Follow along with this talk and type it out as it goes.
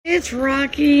It's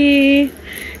Rocky,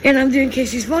 and I'm doing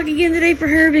Casey's vlog again today for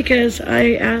her because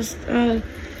I asked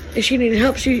if she needed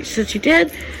help. She said she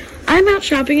did. I'm out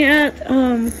shopping at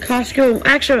Costco.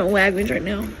 Actually, I'm at Wegmans right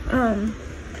now.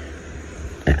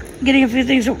 Getting a few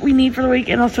things that we need for the week,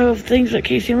 and also things that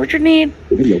Casey and Richard need.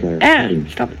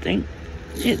 Stop it, thing.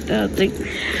 Hit the thing.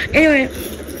 Anyway,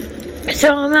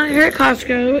 so I'm out here at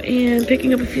Costco and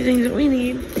picking up a few things that we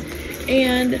need.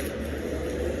 And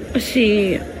let's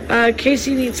see.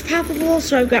 Casey needs Poppables,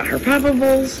 so I've got her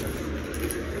Poppables.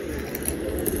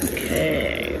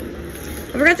 Okay.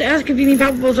 I forgot to ask if you need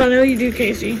Poppables. I know you do,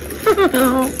 Casey.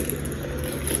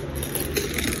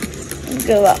 Let's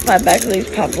go out 5 bags of these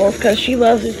Poppables because she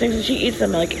loves these things and she eats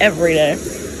them like every day.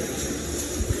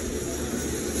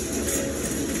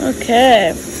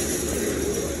 Okay.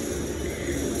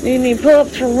 We need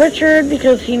pull-ups for Richard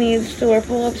because he needs to wear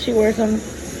pull-ups. He wears them.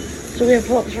 So we have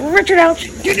pull-ups for Richard. Ouch!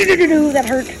 That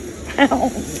hurt. Ow.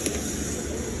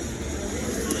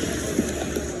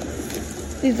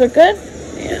 These look good?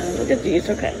 Yeah, look at these.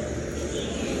 Okay.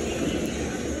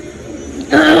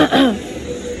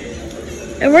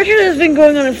 And Richard has been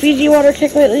going on a Fiji water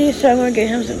kick lately, so I'm going to get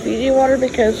him some Fiji water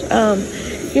because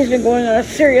he's been going on a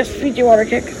serious Fiji water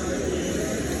kick.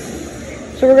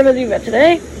 So we're going to do that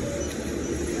today.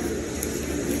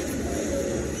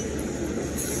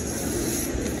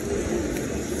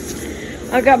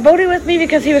 I've got Bodie with me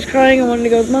because he was crying and wanted to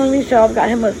go with Mommy, so I've got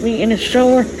him with me in his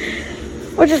stroller.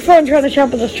 Which is fun trying to shop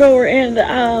with the stroller and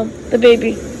the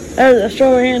baby. The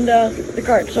stroller and the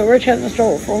cart. So Rich has the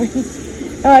stroller for me.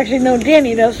 Actually, no,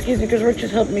 Danny does, excuse me, because Rich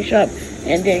is helping me shop.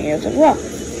 And Danny is as well.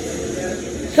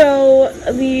 So,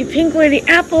 the Pink Lady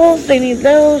apples, they need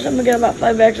those. I'm going to get about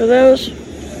 5 bags of those.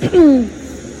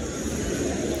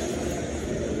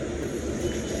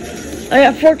 I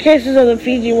got 4 cases of the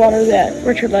Fiji water that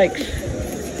Richard likes.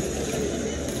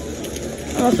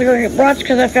 I'm also going to get brats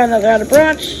because I found out they're out of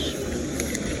brats.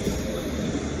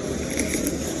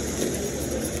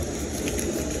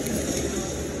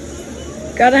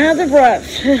 Gotta have the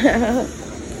brats.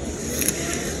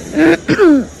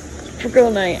 For girl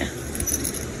night.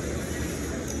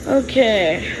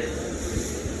 Okay.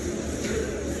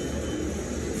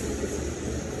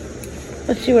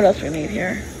 Let's see what else we need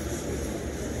here.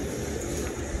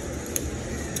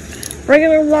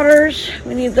 Regular waters,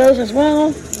 we need those as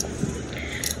well.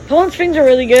 Poland Springs are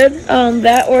really good.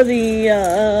 That or the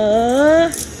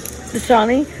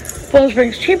Dasani. Poland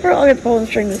Springs cheaper. I'll get Poland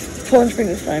Spring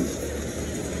this time.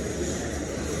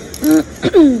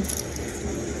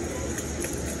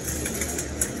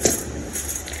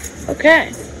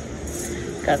 Okay.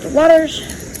 Got the waters.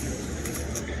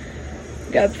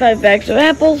 Got 5 bags of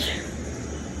apples.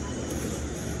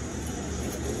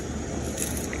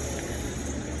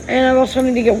 And I also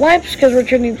need to get wipes because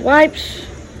Richard needs wipes.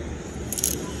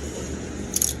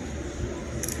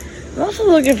 I'm also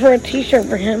looking for a t-shirt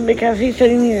for him because he said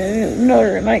he needed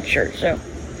another nightshirt, so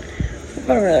I'll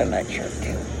put another nightshirt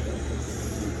too.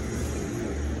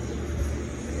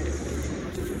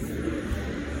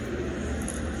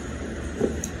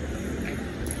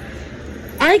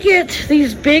 I get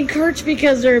these big carts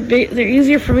because they're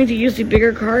easier for me to use the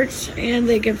bigger carts and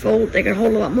they can hold a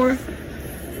lot more.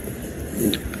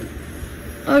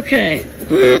 Okay.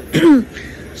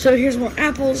 So here's more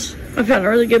apples. I found a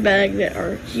really good bag that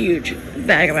are huge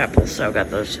bag of apples, so I got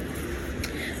those.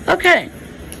 Okay.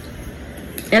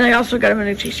 And I also got him a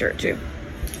new t-shirt too.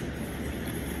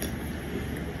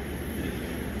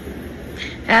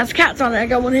 It has cats on it. I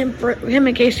got one for him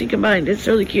and Casey combined. It's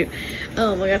really cute.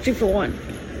 I got 2 for 1.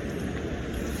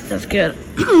 That's good.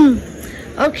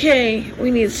 Okay,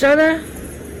 we need soda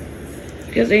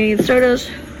because they need sodas.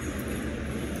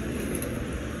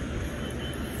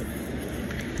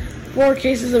 4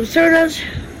 cases of sodas.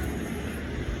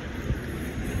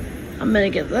 I'm gonna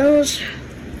get those.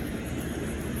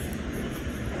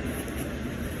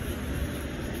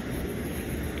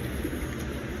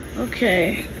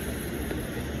 Okay.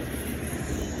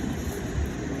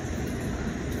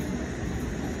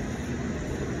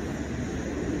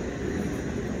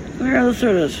 Where are the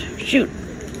sodas? Shoot.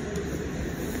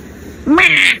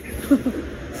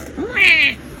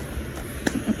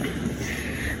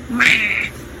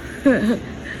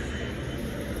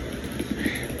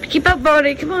 Keep up,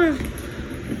 Bodie. Come on.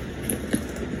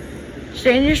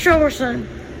 Stay in your stroller, son.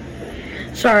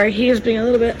 Sorry, he is being a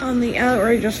little bit on the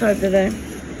outrageous side today.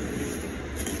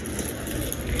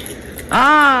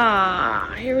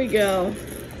 Ah, here we go.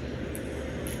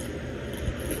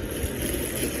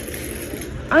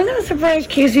 I'm going to surprise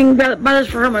Casey and buy this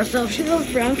for her myself. She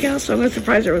loves brown cow, so I'm going to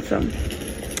surprise her with some.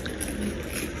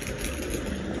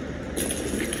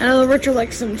 I know Richard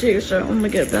likes them too, so I'm gonna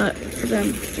get that for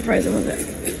them. Surprise them with it.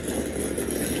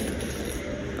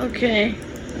 Okay.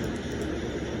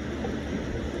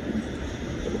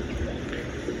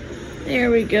 There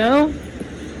we go.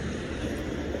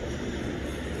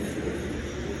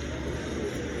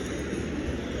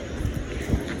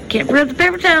 Can't forget the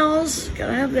paper towels.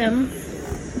 Gotta have them.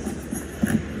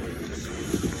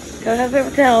 Gotta have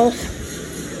paper towels.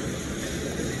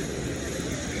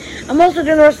 I'm also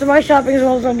doing the rest of my shopping as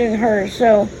well as I'm doing hers.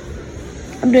 So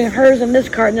I'm doing hers in this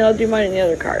cart, and then I'll do mine in the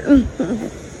other cart.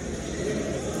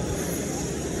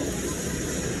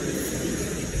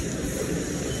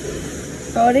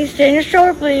 Bodie, stay in your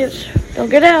stroller, please. Don't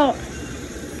get out.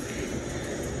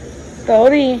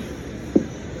 Bodie.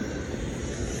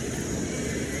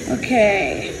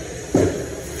 Okay.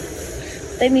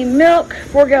 They need milk.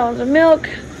 4 gallons of milk.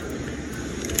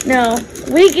 Now,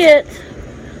 we get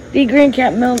the green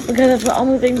cap milk because that's the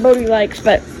only thing Bodie likes,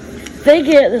 but they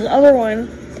get this other one.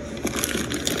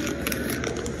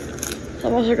 So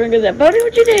I'm also going to get that. Bodie,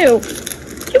 what'd you do?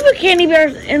 You put candy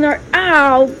bars in there.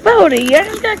 Ow, Bodie, I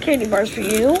just got candy bars for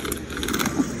you.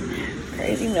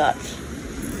 Crazy nuts.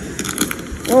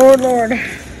 Lord.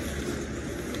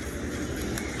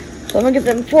 So I'm going to get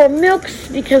them 4 milks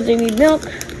because they need milk.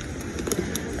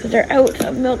 Because they're out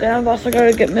of milk. And I've also got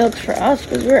to get milks for us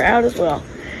because we're out as well.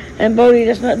 And Bodie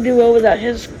does not do well without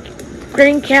his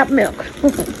green cap milk.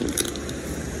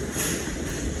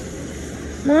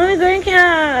 Mommy, green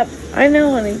cap. I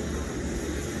know, honey.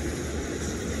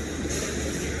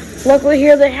 Luckily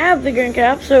here they have the green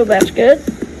cap, so that's good.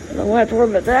 I won't have to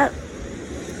worry about that.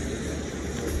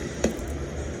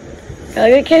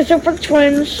 Gotta get queso for the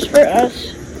twins, for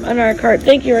us, on our cart.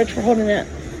 Thank you, Rich, for holding that.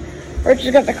 Rich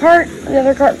has got the cart, the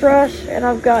other cart for us, and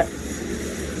I've got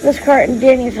this cart, and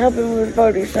Danny's helping with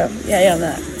Bodie, so yeah, on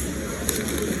that.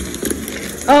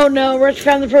 Oh no, Rich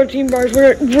found the protein bars.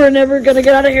 We're never gonna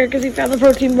get out of here because he found the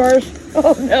protein bars.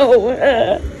 Oh no.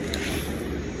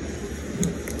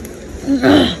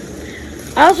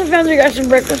 I also found you guys some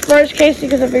breakfast bars, Casey,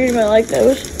 because I figured you might like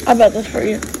those. I bought this for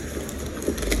you.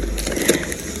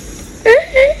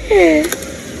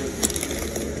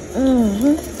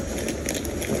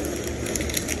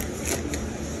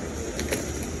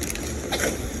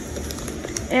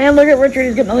 And look at Richard,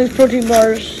 he's getting all these protein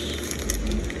bars.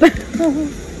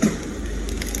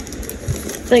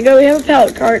 Thank God we have a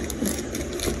pallet cart.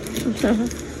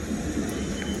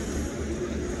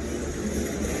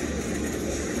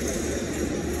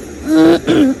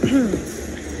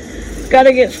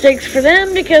 Gotta get steaks for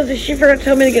them because she forgot to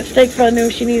tell me to get steaks, but I knew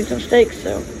she needed some steaks,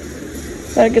 so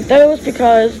gotta get those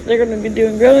because they're gonna be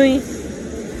doing grilling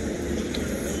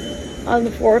on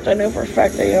the 4th. I know for a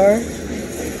fact they are.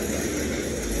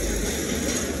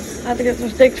 I have to get some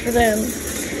steaks for them.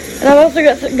 And I've also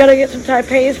gotta get some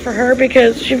Taipei's for her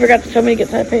because she forgot to tell me to get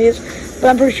Taipei's, but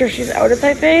I'm pretty sure she's out of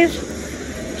Taipei's,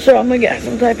 so I'm gonna get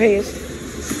some Taipei's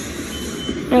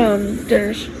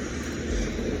dinners.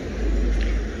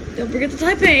 Don't forget the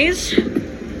Taipei's.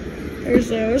 There's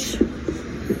those.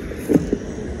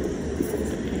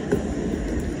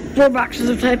 4 boxes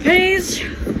of Taipei's.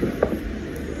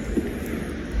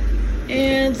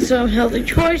 And some Healthy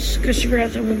Choice, because she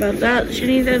forgot something about that she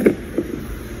needed.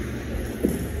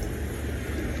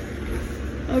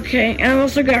 Okay, and I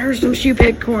also got her some shoe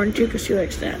peg corn too, because she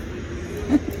likes that.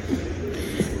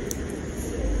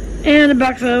 And a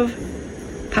box of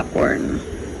popcorn.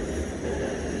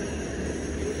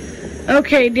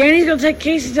 Okay, Danny's gonna take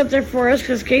Casey's up there for us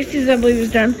because Casey's, I believe,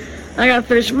 is done. I gotta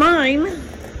finish mine.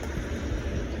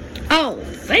 Oh,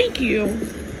 thank you.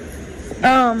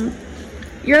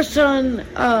 Your son,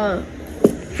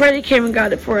 Freddie came and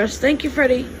got it for us. Thank you,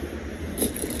 Freddie.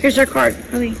 Here's our card,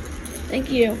 honey.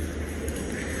 Thank you.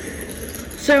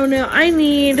 So now I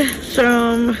need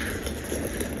some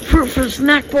fruit for the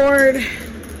snack board.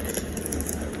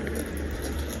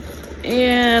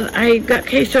 And I got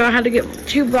queso. I had to get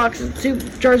 2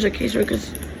 jars of queso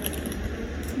because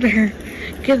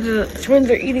the twins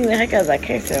are eating the heck out of that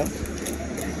queso.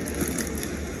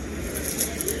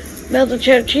 Melted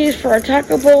cheddar cheese for our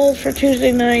taco bowls for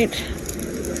Tuesday night.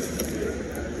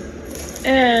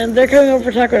 And they're coming over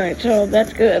for taco night, so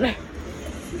that's good.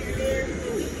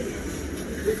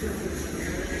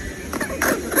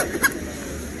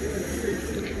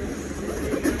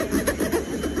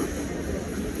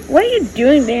 What are you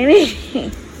doing, Danny?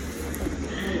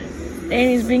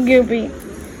 Danny's being goopy.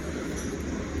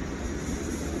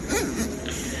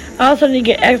 I also need to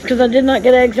get eggs because I did not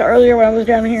get eggs earlier when I was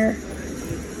down here.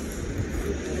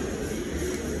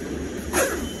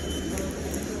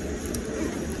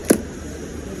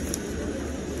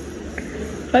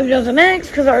 5 dozen eggs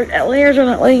because our layers are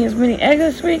not laying as many eggs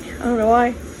this week. I don't know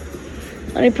why.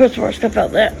 I need to put some more stuff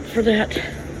out for that.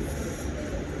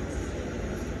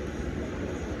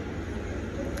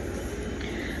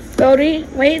 Bodie,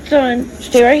 wait, son.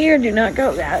 Stay right here. Do not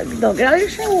go. Don't get out of your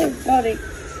shower, Bodie.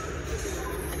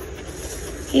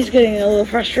 He's getting a little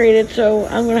frustrated, so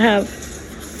I'm going to have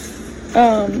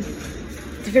to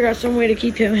figure out some way to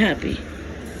keep him happy.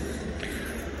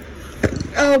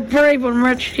 Oh, brave one,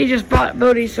 Rich. He just bought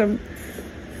Bodie some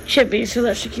chippies, so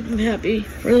that should keep him happy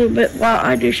for a little bit while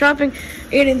I do shopping.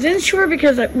 Aiden's Insure,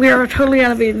 because we are totally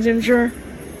out of Aiden's Insure.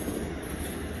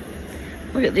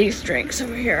 Look at these drinks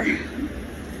over here.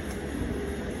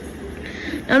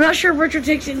 Now, I'm not sure if Richard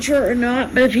takes Insure or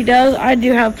not, but if he does, I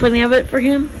do have plenty of it for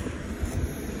him.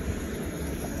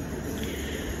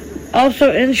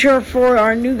 Also, Insure for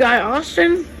our new guy,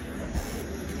 Austin,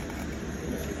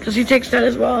 because he takes that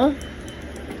as well.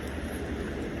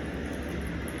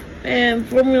 And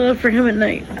formula for him at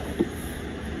night.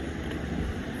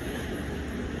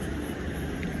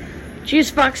 Juice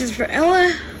boxes for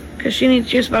Ella, because she needs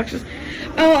juice boxes.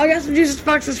 Oh, I got some juice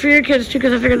boxes for your kids too,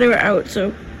 because I figured they were out,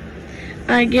 so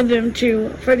I give them to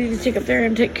Freddie to take up there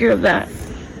and take care of that.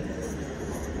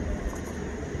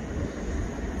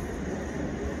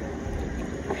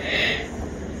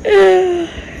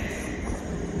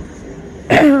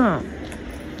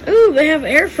 Ooh, they have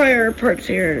air fryer parts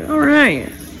here. All right.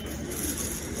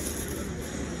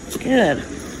 Good.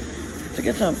 Let's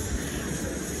get some.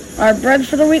 Our bread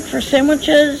for the week for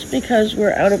sandwiches, because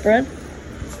we're out of bread.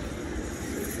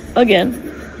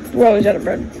 Again, we're always out of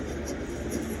bread.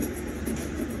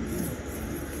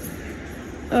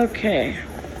 Okay.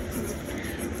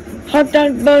 Hot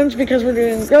dog buns, because we're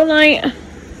doing grill night.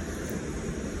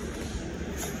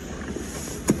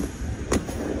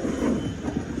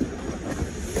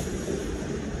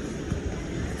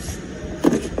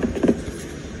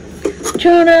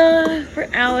 Tuna for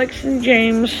Alex and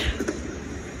James.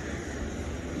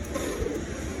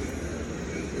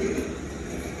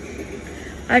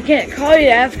 I can't call you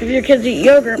to ask if your kids eat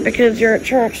yogurt because you're at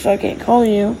church, so I can't call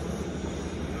you.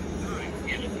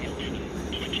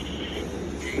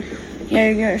 Yeah,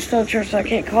 you're still at church, so I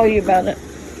can't call you about it.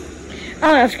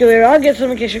 I'll ask you later. I'll get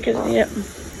some in case your kids eat it.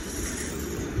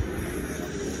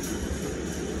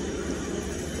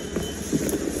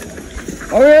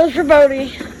 Oreos for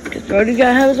Bodie. Because Bodie's got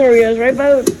to have his Oreos, right,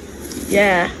 Bodie?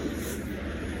 Yeah.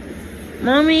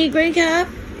 Mommy, green cap?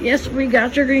 Yes, we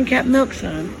got your green cap milk,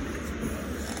 son.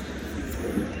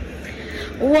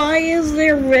 Why is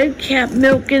there red cap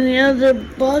milk in the other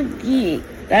buggy?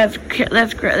 That's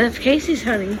Casey's,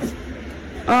 honey.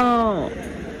 Oh.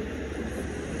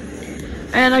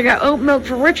 And I got oat milk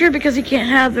for Richard because he can't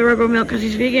have the regular milk because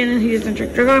he's vegan and he doesn't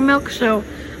drink regular milk. So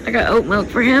I got oat milk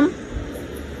for him.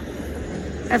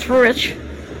 That's for Rich.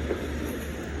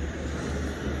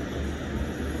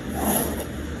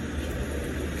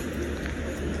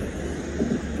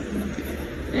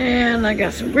 And I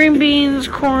got some green beans,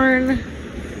 corn,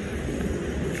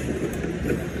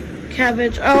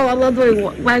 cabbage. Oh, I love the way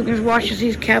Wagner washes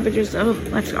these cabbages. Oh,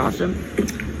 that's awesome.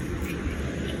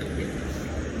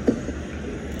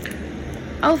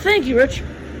 Oh, thank you, Rich.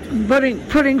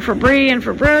 Pudding for Bree and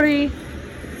for Brody.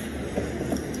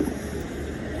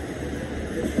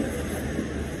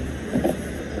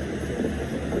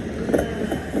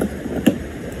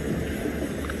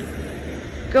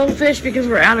 Goldfish because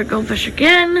we're out of goldfish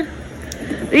again.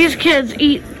 These kids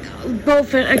eat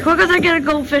goldfish. As quick as I get a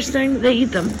goldfish thing, they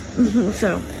eat them.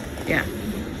 So, yeah.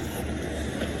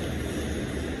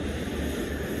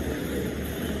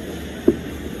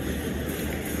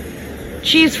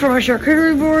 Cheese for our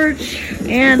charcuterie board.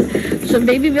 And some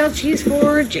Baby Bell cheese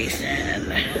for Jason.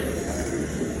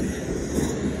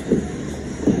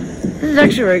 This is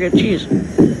actually very good cheese.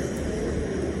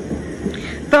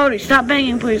 Bodie, stop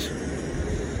banging, please.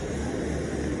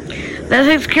 That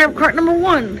takes care of cart number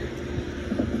 1.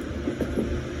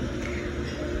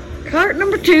 Cart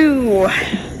number 2.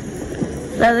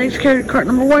 That takes care of cart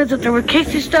number 1. Is up there with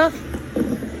Casey stuff.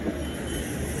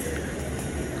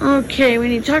 Okay, we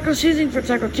need taco seasoning for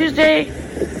Taco Tuesday.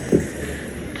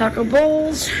 Taco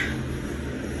bowls.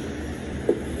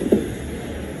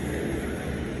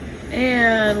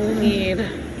 And we need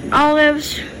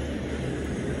olives.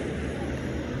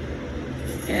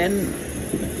 And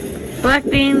black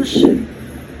beans.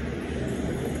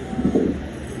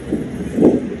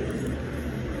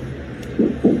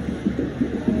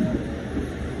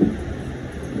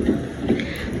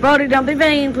 Bodie, don't be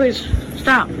banging, please.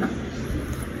 Stop.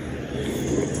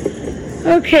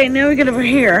 Okay, now we get over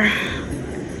here.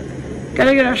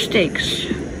 Gotta get our steaks.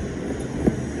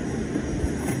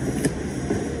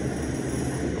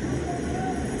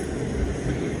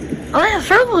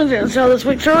 sirloins didn't sell this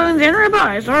week. Sirloins and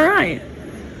ribeyes. Alright.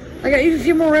 I got you a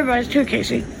few more ribeyes too,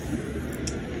 Casey.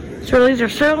 So these are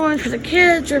sirloins for the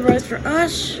kids, ribeyes for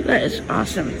us. That is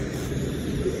awesome.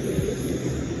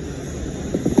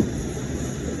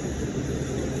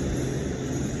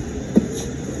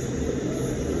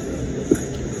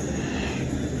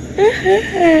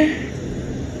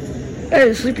 That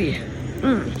is sleepy.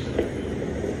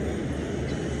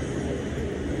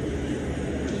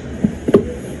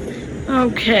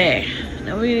 Okay,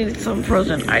 now we need some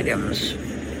frozen items.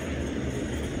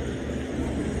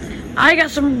 I got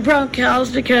some brown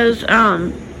cows because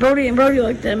Brody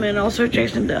like them, and also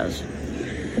Jason does,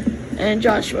 and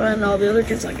Joshua and all the other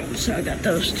kids like them. So I got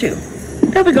those too.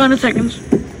 They'll be gone in seconds.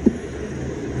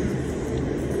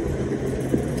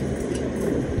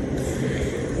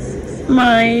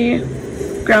 My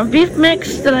ground beef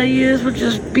mix that I use, which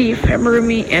is beef, hamburger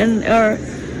meat, and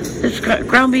it's got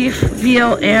ground beef,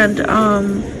 veal, and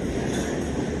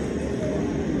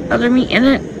other meat in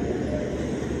it.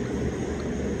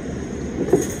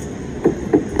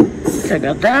 So I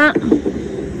got that.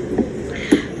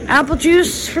 Apple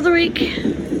juice for the week.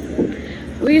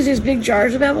 We use these big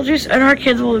jars of apple juice, and our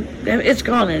kids will, it's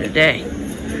gone in a day.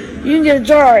 You can get a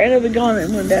jar and it'll be gone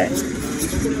in one day.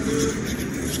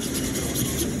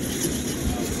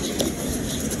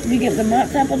 You get the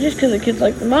Mott's apple juice because the kids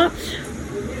like the Mott's.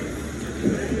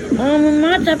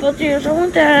 Mott's apple juice, I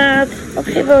want that.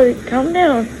 Okay, buddy, calm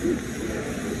down.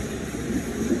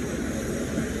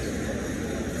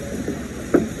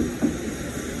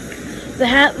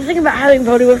 The thing about having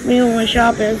Bodie with me when we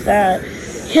shop is that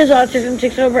his autism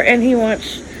takes over and he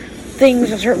wants things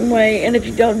a certain way, and if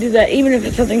you don't do that, even if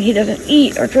it's something he doesn't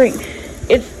eat or drink,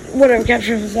 it's whatever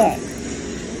captures his eye.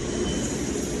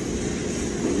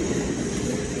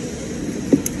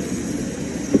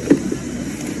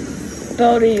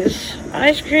 Bodie's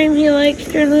ice cream he likes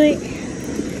during the week.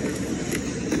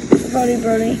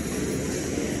 Brody.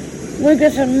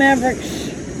 Lucas and Mavericks.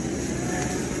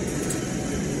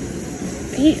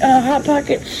 Hot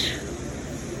Pockets.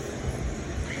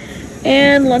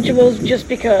 And Lunchables just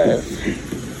because.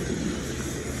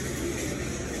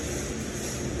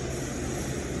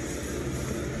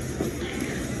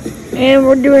 And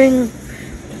we're doing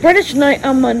British night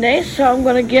on Monday, so I'm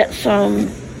going to get some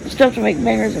stuff to make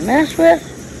bangers and mash with,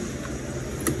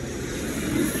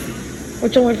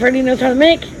 which only Freddie knows how to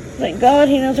make. Thank God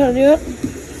he knows how to do it.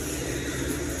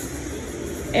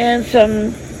 And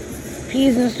some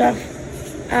peas and stuff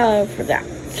for that.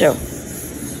 So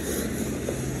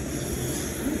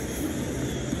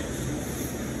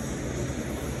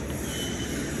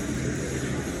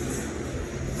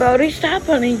Bodie, stop,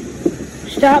 honey.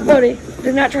 Stop, Bodie.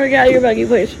 Do not try to get out of your buggy,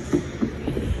 please.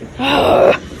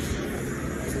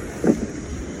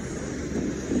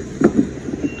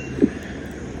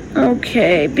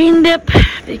 Okay, bean dip,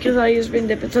 because I use bean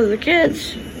dip instead of the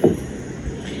kids.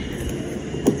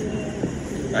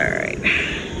 Alright.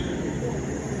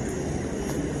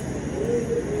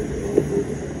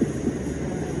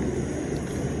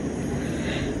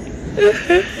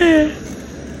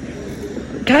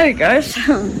 I'm tired, guys.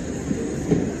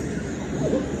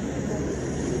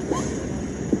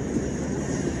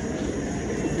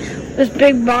 This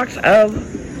big box of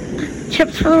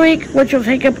chips for the week, which will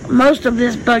take up most of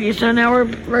this buggy, so now we're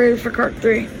ready for cart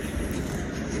 3.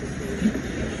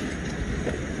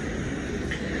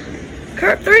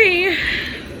 Cart 3.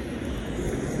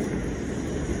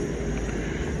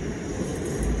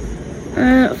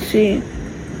 Let's see.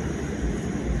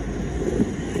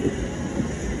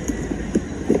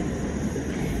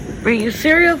 Bring you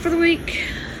cereal for the week.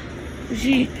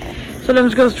 She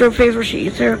sometimes goes through a phase where she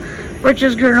eats her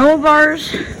Rich's granola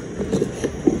bars.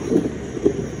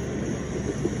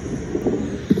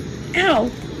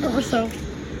 Ow! Also.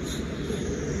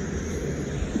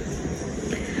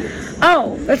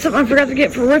 Oh, that's something I forgot to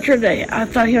get for Richard today. I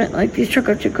thought he meant like these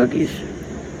chocolate chip cookies.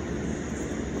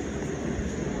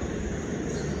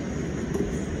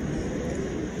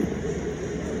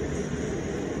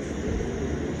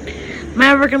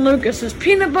 Maverick and Lucas is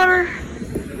peanut butter.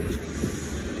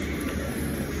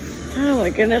 Oh my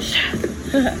goodness.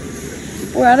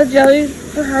 We're out of jelly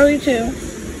for Harley too.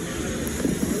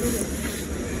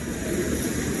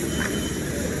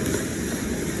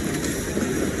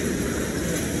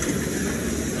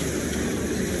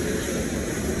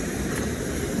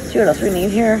 See what else we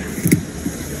need here.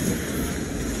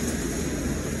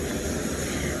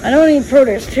 I know we need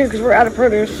produce too, because we're out of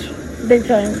produce. Big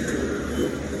time.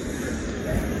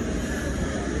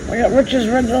 We got Rich's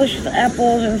Red Delicious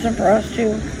apples and some for us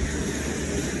too.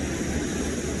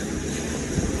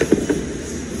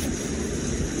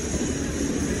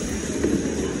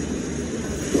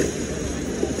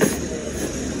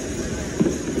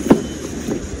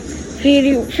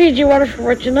 Fiji water for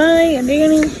Rich and I and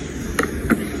Danny.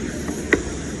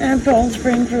 And Poland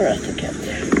Spring for the rest of the kids.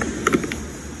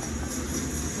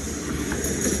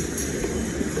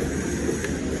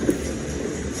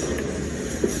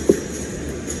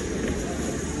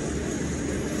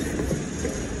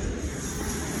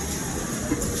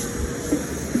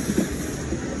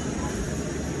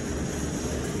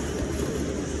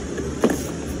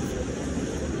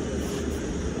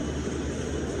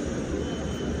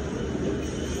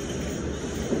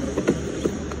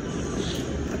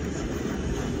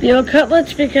 Veal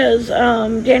cutlets because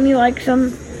Danny likes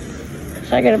them,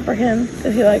 so I got them for him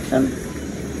because he likes them.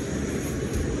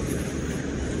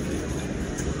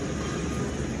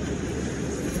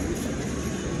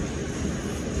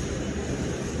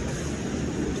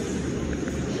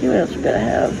 See what else we gotta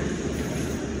have.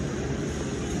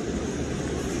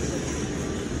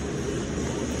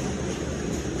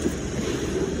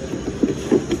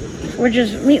 Which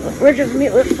is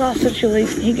meatless sausage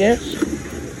he gets.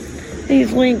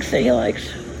 These links that he likes.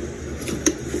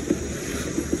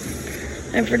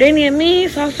 And for Danny and me,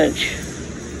 sausage.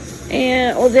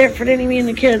 And, well, there for Danny, me, and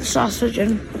the kids, sausage.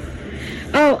 And,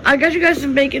 oh, I got you guys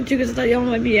some bacon, too, because I thought y'all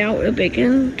might be out with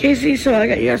bacon, Casey, so I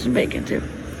got you guys some bacon, too.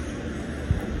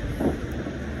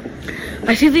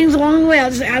 I see things along the way, I'll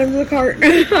just add them to the cart.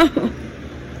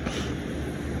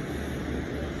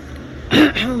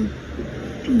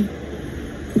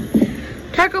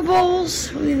 Taco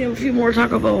bowls. We need a few more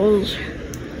taco bowls.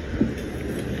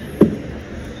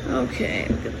 Okay,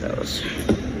 look at those.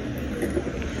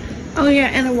 Oh yeah,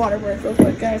 and a water break real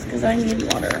quick, guys, because I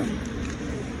need water.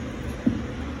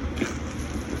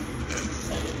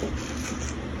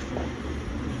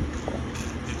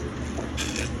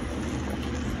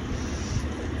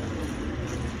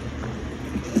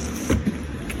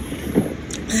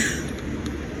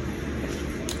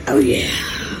 Oh yeah.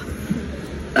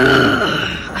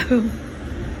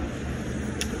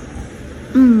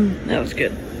 That was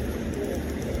good.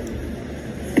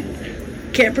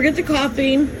 Can't forget the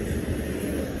coffee.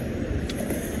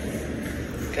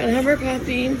 Gotta have our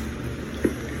coffee.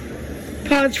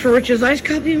 Pods for Rich's iced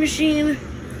coffee machine.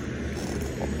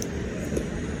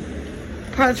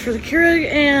 Pods for the Keurig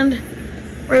and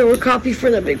regular coffee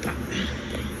for the big pot.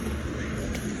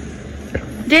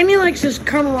 Danny likes this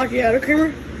caramel macchiato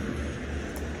creamer.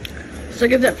 So I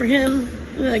get that for him,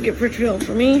 and then I get Rich milk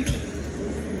for me.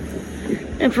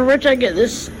 And for Rich, I get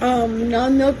this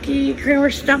non-milky creamer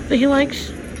stuff that he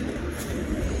likes.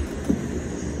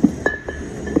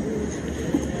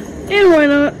 And why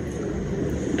not?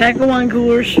 Pack of wine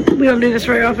coolers. We don't do this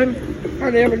very often.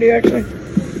 Hardly ever do, actually.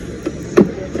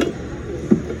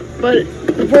 But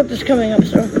the 4th is coming up,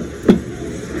 so.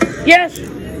 Yes!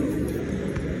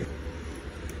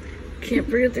 Can't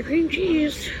forget the cream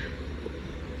cheese.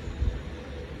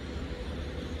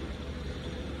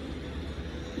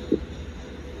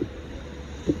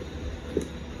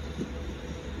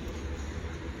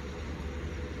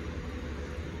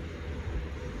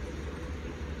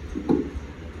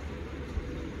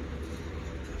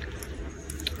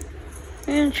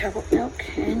 And chocolate milk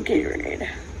and Gatorade.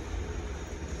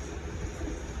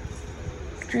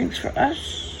 Drinks for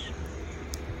us.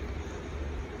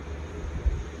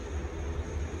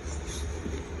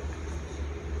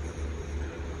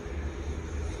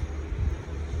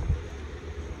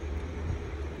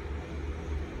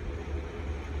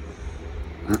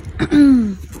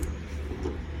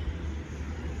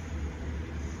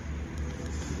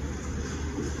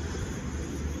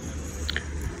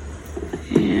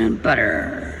 And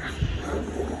butter.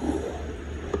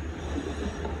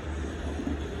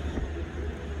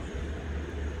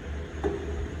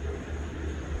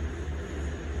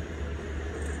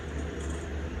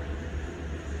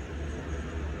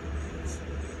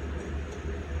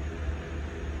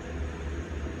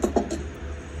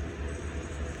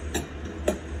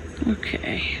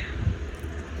 Okay.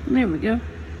 There we go.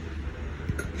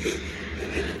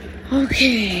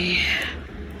 Okay.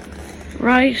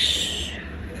 Rice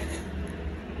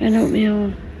and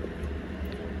oatmeal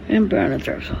and brown and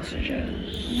dark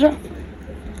sausages.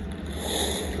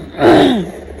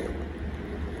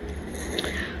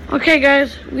 Okay,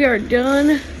 guys, we are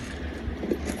done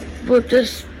with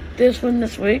this one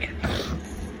this week.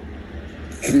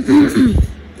 And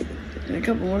a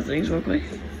couple more things real quick.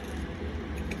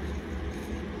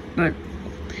 But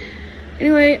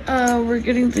anyway, we're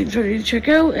getting things ready to check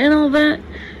out and all that,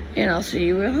 and I'll see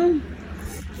you at home.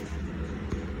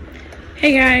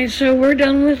 Hey guys, so we're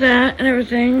done with that and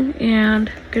everything,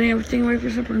 and getting everything ready for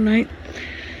supper tonight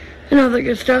and all that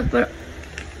good stuff. But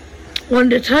wanted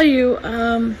to tell you,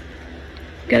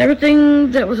 got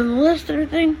everything that was on the list and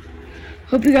everything.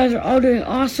 Hope you guys are all doing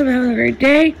awesome, having a great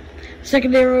day.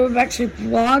 Second day we've actually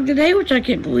vlogged today, which I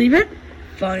can't believe it.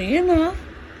 Funny enough.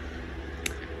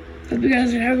 Hope you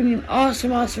guys are having an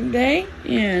awesome, awesome day.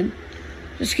 And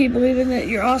just keep believing that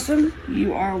you're awesome.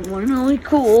 You are one and only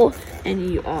cool.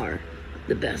 And you are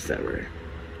the best ever.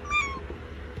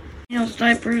 Daniel's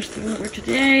diapers delivered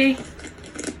today.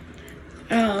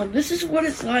 This is what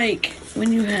it's like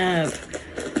when you have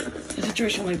a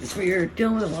situation like this where you're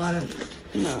dealing with a lot of,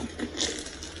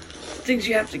 things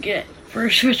you have to get for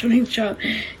a special needs child.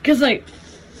 Because, like,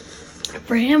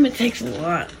 for him, it takes a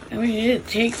lot. I mean, it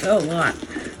takes a lot.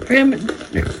 For him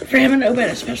and Obed,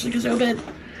 especially because Obed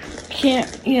can't,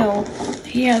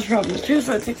 he has problems too,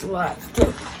 so it takes a lot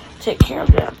to take care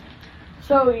of them.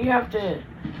 So you have to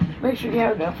make sure you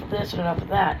have enough of this and enough of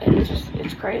that, and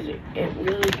it's crazy. It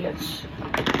really gets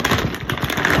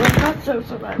not so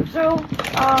sometimes. So,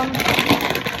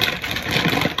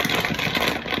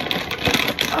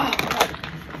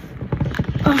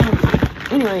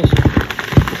 anyways,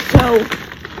 so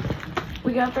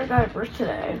we got their diapers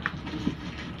today,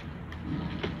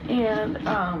 and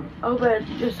Obed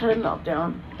just had a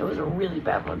meltdown. It was a really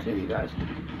bad one too, you guys.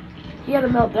 He had a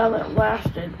meltdown that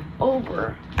lasted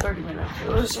over 30 minutes.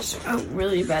 It was just a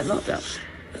really bad meltdown.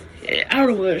 I don't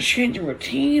know whether it's changing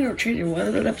routine or changing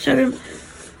weather that upset him.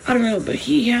 I don't know, but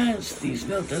he has these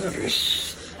meltdowns that are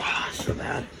so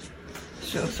bad.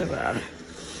 So bad.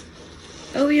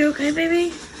 Oh, you okay,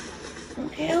 baby?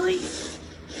 Okay, Ellie?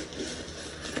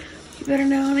 You better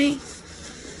know, honey?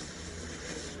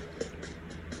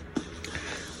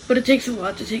 But it takes a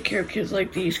lot to take care of kids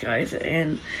like these guys,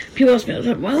 and people ask me all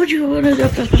the time, why would you want to go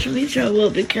to a special needs show? Well,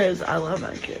 because I love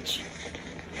my kids.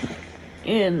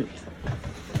 And,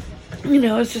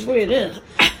 it's just the way it is.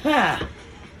 The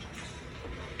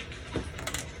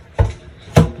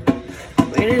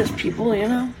way it is, people,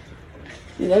 You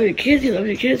love your kids,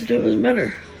 it doesn't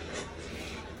matter.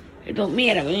 It don't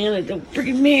matter, man, it don't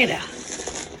freaking matter.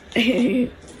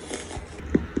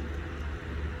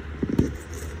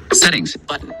 Settings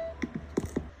button.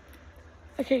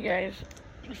 Okay, guys,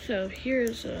 so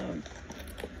here's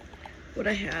what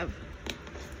I have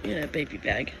in a baby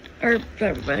bag, or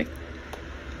diaper bag.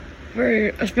 For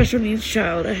a special needs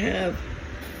child, I have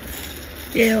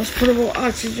Daniel's portable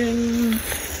oxygen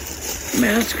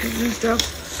masks and stuff.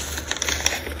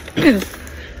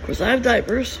 Of course, I have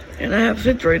diapers, and I have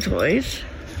Centroid toys.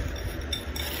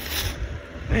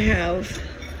 I have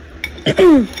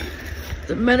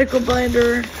the medical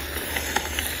binder.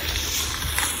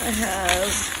 I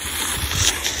have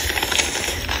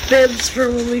bibs for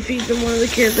when we feed them one of the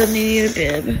kids and they need a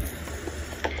bib.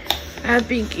 I have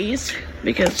binkies,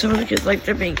 because some of the kids like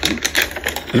their binky.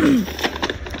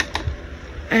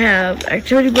 I have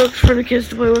activity books for the kids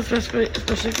to play with,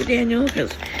 especially for Daniel,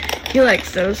 because he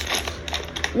likes those.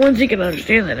 Ones he can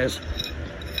understand, that is.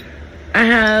 I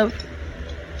have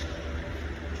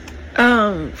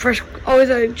always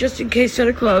a just in case set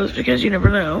of clothes, because you never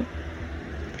know.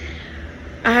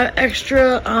 I have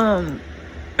extra,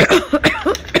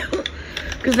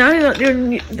 because now he's not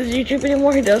doing the YouTube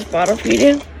anymore, he does bottle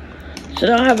feeding. So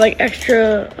now I have like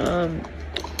extra,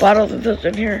 bottles and stuff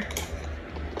in here.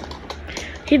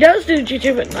 He does do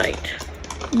YouTube at night,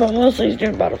 but mostly he's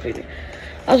doing bottle feeding.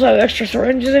 I also have extra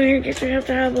syringes in here in case we have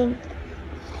to have them.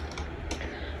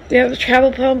 We have a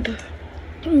travel pump.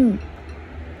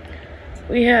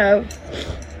 We have,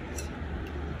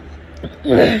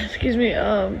 excuse me,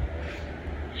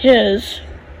 his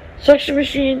suction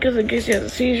machine, because in case he has a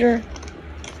seizure.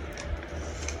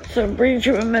 Some breathing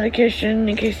treatment medication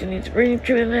in case he needs breathing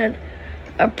treatment.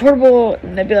 A portable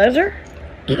nebulizer.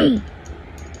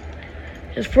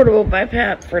 His portable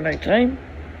BiPAP for nighttime,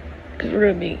 because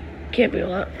we're going to be camping a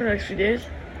lot for the next few days.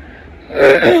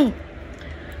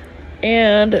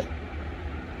 And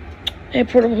a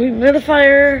portable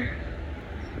humidifier.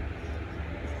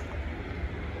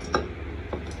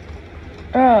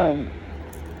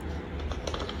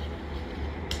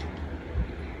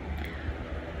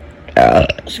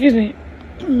 Excuse me.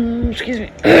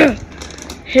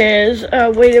 His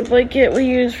weighted blanket we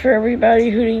use for everybody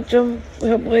who needs them. We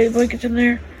have weighted blankets in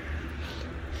there.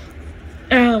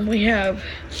 We have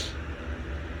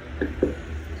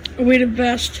a weighted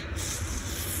vest.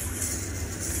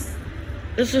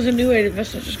 This is a new weighted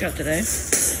vest I just got today.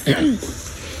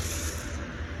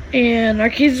 And our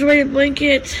kids' weighted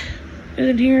blanket is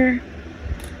in here.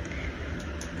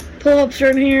 Pull-ups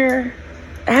are in here.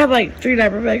 I have like 3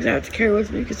 diaper bags I have to carry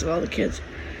with me because of all the kids.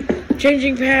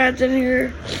 Changing pads in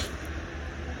here.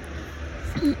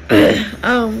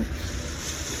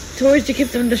 Toys to keep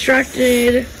them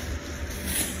distracted.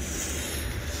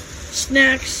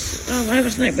 snacks. I have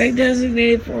a snack bag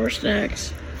designated for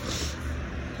snacks.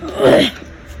 I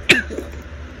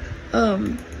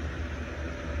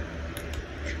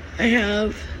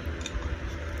have...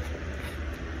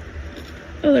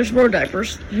 Oh, there's more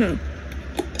diapers.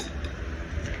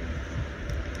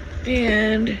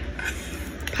 And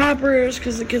poppers,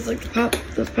 because the kids like to pop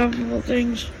those poppable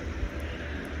things.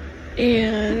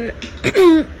 And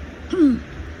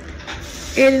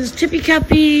Aiden's Tippy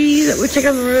Cuppy that we take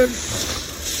on the road.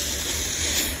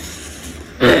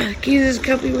 Keith's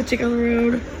Cuppy we take on the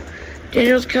road.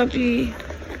 Daniel's Cuppy.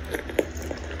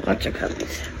 Lots of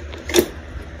Cuppies.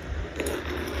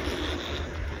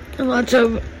 And lots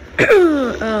of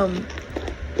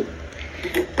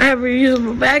I have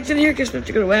reusable bags in here because we have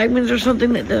to go to Wegmans or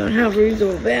something that doesn't have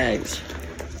reusable bags.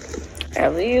 I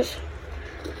have these.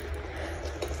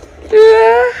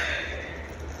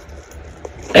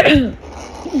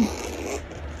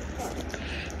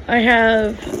 I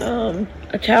have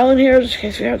a towel in here just in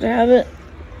case we have to have it.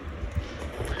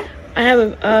 I have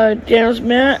a Daniel's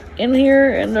mat in here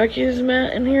and Narcissus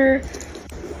mat in here.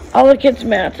 All the kids'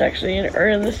 mats actually are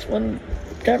in this one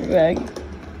diaper bag.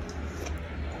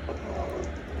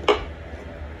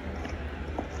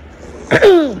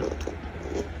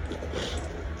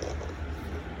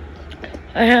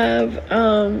 I have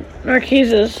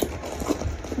Narcissus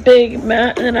big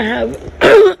mat, and then I have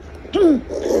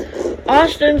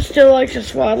Austin still likes a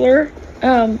swaddler.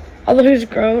 Although he's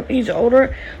grown, he's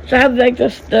older, so I have like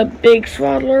the big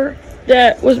swaddler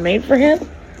that was made for him.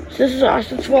 So this is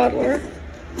Austin's swaddler.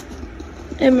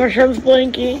 And Marshawn's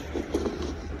blankie.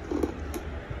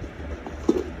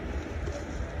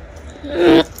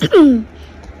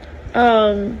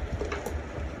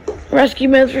 Rescue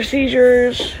meds for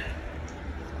seizures.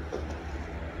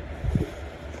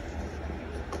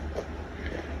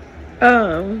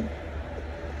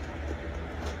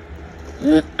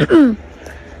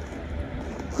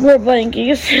 More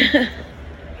blankies.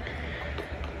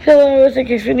 Pillows in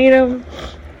case we need them.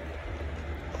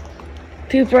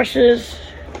 Toothbrushes.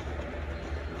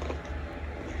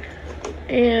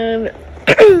 And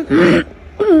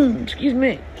excuse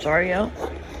me, sorry y'all.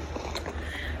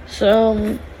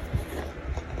 Some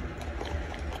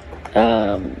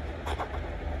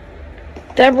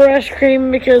diaper rash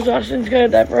cream because Austin's got a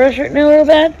diaper rash right now real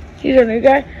bad. He's our new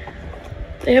guy.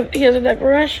 He has a diaper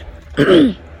rash.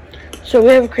 So we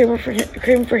have a cream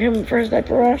for him for his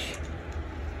diaper rash.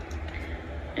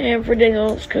 And for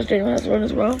Daniel's because Daniel has one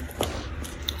as well.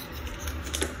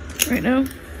 Right now.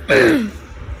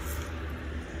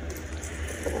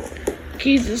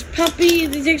 Keys his puppy.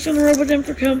 He takes on the road with him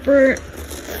for comfort.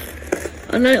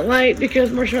 A night light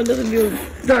because Marshawn doesn't do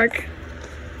dark.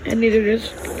 And neither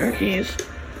does our Keys.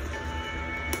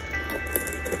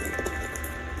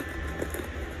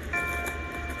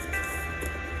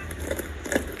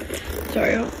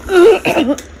 Sorry, y'all.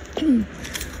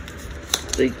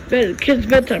 The kids'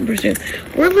 bedtime pretty soon.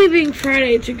 We're leaving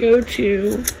Friday to go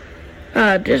to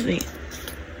Disney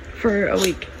for a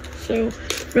week. So, I'm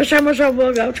gonna try my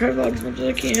vlog. I'll try to vlog as much as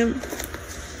I can.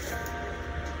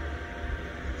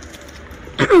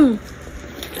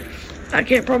 I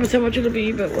can't promise how much it'll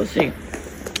be, but we'll see.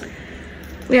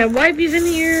 We have wipes in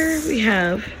here. We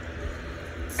have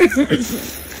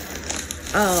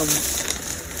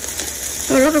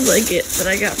another blanket that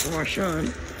I got from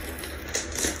Marshawn.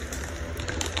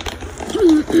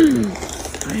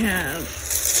 I have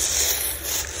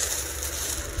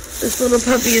this little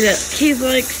puppy that Keith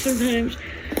likes sometimes.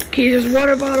 Keith's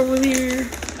water bottle in here.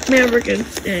 Maverick and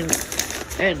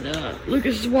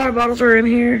Lucas's water bottles are in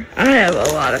here. I have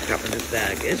a lot of crap in this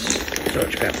bag. It's just so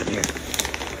much crap in here.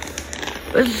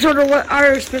 This is sort of what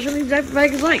our special needs diaper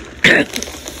bag is like.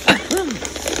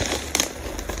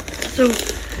 So,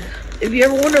 if you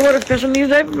ever wonder what a special needs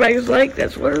diaper bag is like,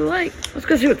 that's what it's like. Let's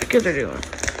go see what the kids are doing.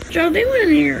 What y'all doing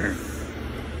in here?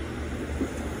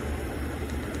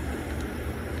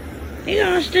 Hey,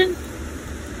 Austin.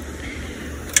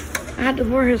 I had to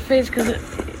blur his face because it,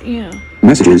 you know.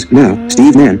 Messages now.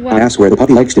 Steve Mann. I asked where the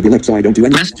puppy likes to be licked, so I don't do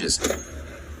any Messages.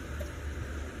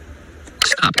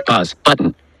 Stop. Pause.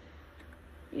 Button.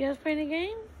 You guys playing a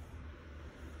game?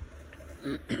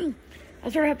 I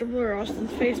sort of have to blur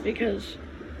Austin's face because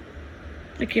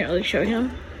I can't really show him.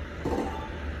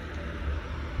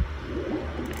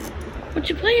 What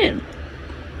you playing?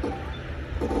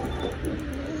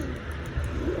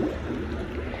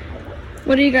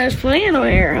 What are you guys playing over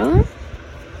here, huh?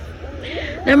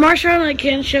 Now, Marshawn I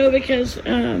can show because,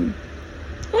 well,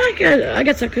 I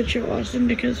guess I could show Austin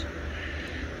because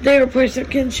they replaced their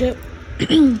kinship.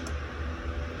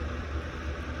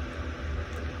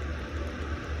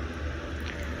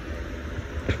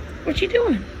 What you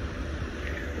doing?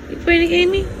 You playing a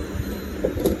gamey?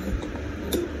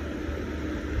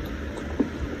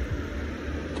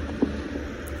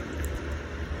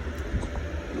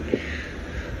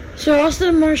 So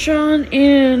Austin, Marshawn,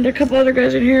 and a couple other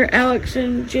guys in here, Alex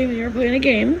and Jamie, are playing a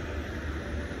game.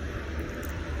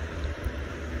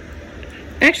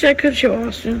 Actually, I could show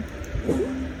Austin.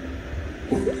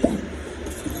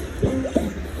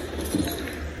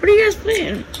 What are you guys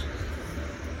playing?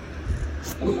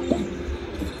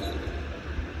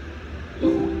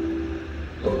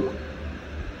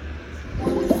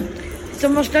 It's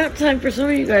almost nap time for some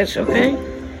of you guys, okay?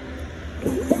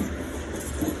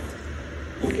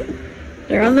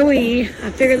 They're on the Wii.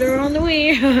 I figured they were on the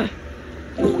Wii.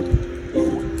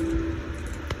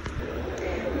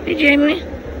 Hey, Jamie.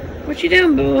 What you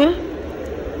doing, boo?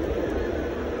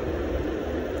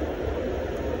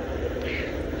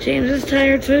 James is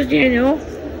tired, so is Daniel.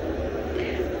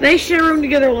 They share a room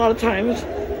together a lot of times.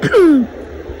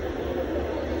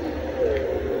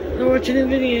 They're watching a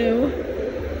video.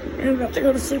 And I'm about to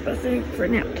go to sleep, I think, for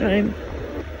nap time.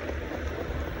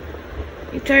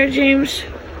 You tired, James?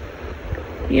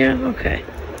 Yeah, okay.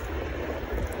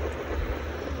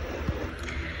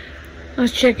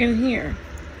 Let's check in here.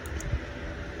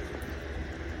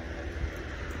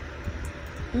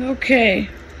 Okay.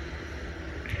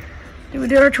 Did we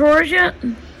do our chores yet?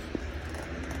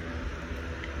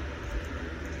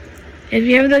 If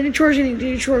you haven't done your chores, you need to do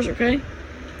your chores, okay?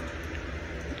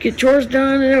 Get chores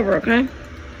done and over, okay?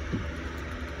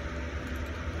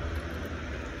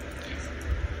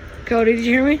 Cody, did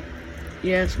you hear me?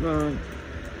 Yes, Mom.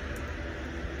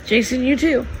 Jason, you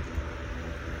too.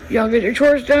 Y'all get your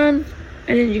chores done,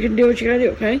 and then you can do what you gotta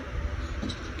do, okay?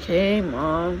 Okay,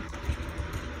 Mom.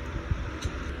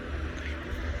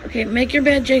 Okay, make your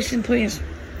bed, Jason, please.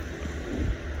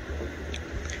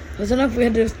 That's enough. We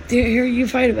had to hear you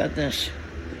fight about this.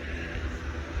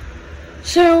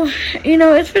 So,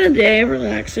 it's been a day of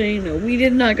relaxing. We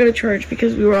did not go to church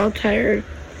because we were all tired.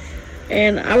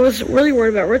 And I was really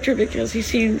worried about Richard because he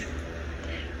seemed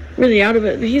really out of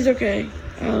it. But he's okay.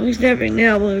 He's napping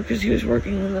now because he was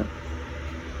working in the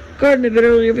garden a bit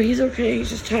earlier. But he's okay. He's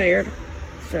just tired.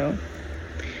 So,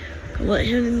 I'll let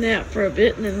him nap for a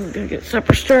bit. And then we're going to get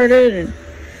supper started. And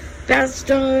that's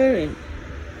done. And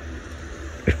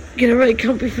get everybody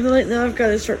comfy for the night. Now I've got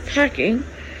to start packing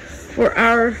for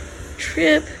our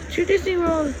trip to Disney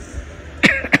World.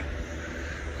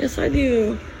 Yes, I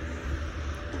do.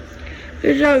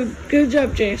 Good job,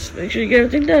 Jace. Make sure you get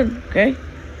everything done, okay?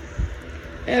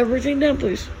 Everything done,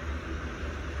 please.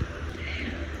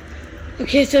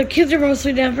 Okay, so kids are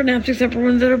mostly down for naps except for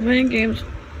ones that are playing games.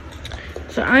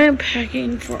 So I am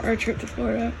packing for our trip to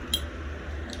Florida.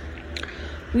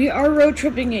 We are road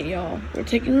tripping it, y'all. We're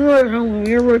taking the road home and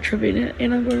we are road tripping it.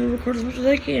 And I'm going to record as much as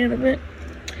I can of it.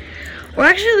 We're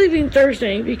actually leaving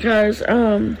Thursday because,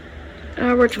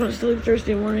 Rich wants to leave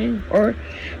Thursday morning or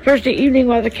Thursday evening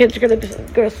while the kids are going to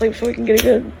go to sleep so we can get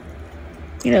a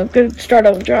good start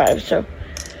on the drive. So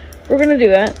we're going to do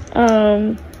that.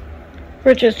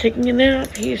 Rich is taking a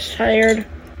nap. He's tired.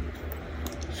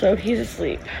 So he's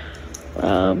asleep.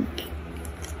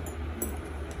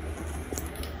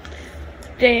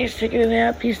 Danny's taking a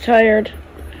nap. He's tired.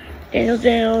 Daniel's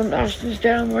down. Austin's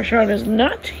down. Marshawn is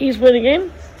not. He's playing a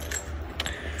game.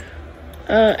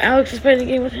 Alex is playing a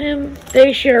game with him.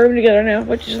 They share a room together now,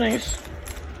 which is nice.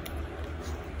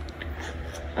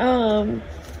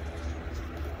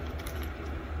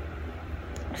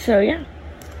 So yeah.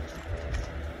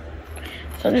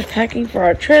 So I'm just packing for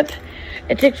our trip.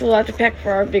 It takes a lot to pack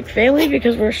for our big family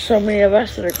because we're so many of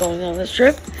us that are going on this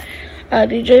trip.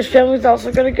 DJ's family is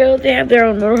also going to go. They have their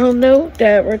own motorhome though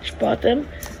that Rich bought them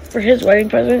for his wedding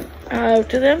present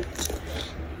to them.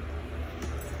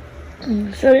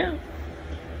 So yeah.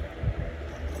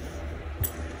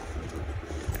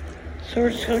 So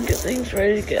we're just going to get things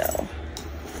ready to go.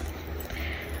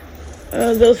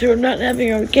 Those who are not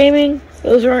napping are gaming.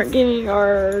 Those who aren't gaming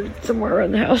are somewhere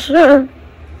around the house. So,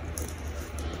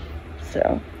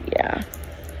 yeah.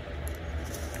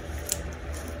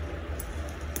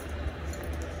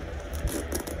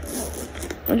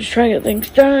 I'm just trying to get things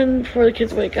done before the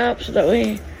kids wake up so that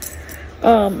way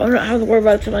I'm not having to worry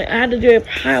about it tonight. I had to do a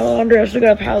pile of laundry. I still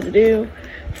got a pile to do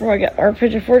before I get our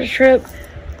Pigeon Forge trip.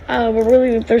 We're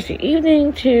leaving Thursday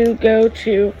evening to go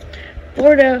to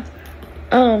Florida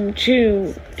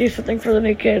to do something for the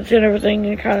new kids and everything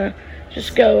and kind of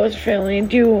just go as a family and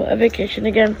do a vacation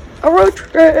again. A road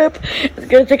trip! It's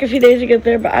going to take a few days to get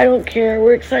there, but I don't care.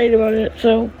 We're excited about it,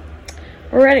 so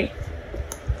we're ready.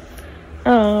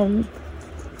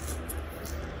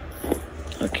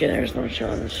 Okay, there's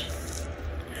Marshawn's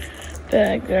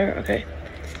bag there. Okay.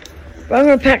 But I'm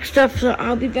gonna pack stuff, so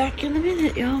I'll be back in a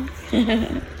minute, y'all.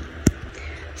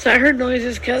 So I heard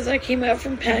noises because I came out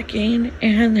from packing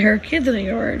and there are kids in the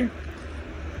yard.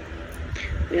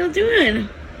 What y'all doing?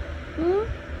 Huh?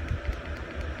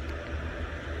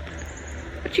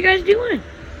 What you guys doing?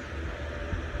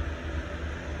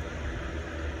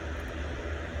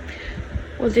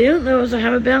 What they don't know is I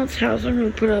have a bounce house I'm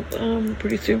going to put up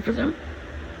pretty soon for them.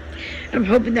 I'm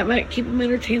hoping that might keep them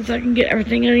entertained so I can get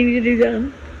everything I need to do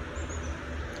done.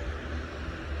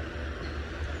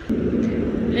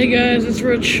 Hey guys, it's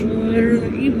Rich. Later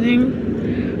in the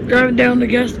evening, driving down to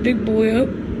gas the big boy up.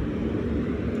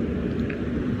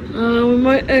 We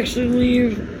might actually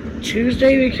leave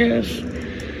Tuesday because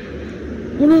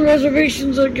one of the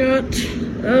reservations I got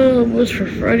was for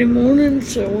Friday morning,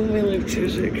 so we may leave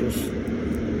Tuesday because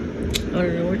I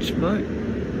don't know which might.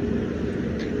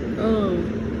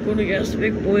 Going to gas the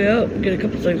big boy up and get a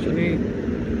couple things we need.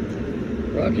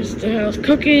 Rocky's at the house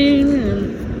cooking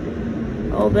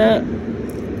and all that.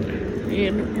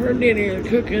 And her and Danny are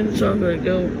cooking, so I'm gonna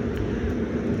go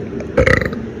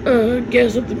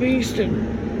gas up the beast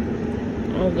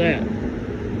and all that.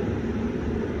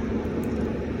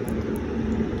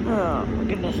 Oh my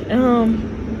goodness.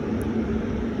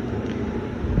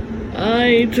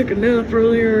 I took a nap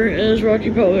earlier, as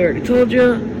Rocky probably already told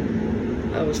you.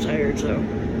 I was tired, so.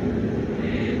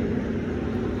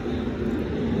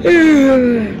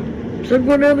 So I'm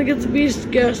going down to get the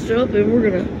beast gassed up, and we're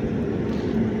gonna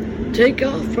take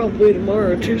off probably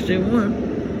tomorrow, Tuesday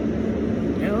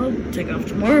 1. Yeah, I'll take off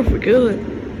tomorrow if we could.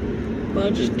 But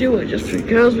I'll just do it just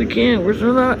because we can. We're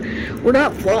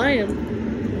not flying.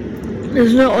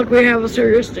 It's not like we have a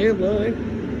serious standby.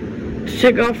 To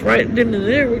take off right then and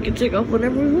there, we can take off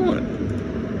whenever we want.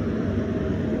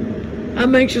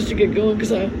 I'm anxious to get going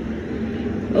because I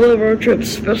love our trips,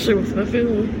 especially with my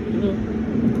family, you know.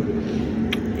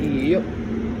 Yep.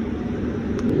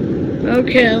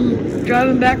 Okay, I'm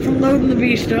driving back from loading the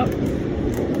beast up.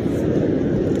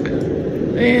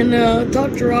 And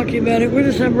talked to Rocky about it. We're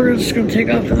just going to take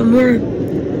off in the morning.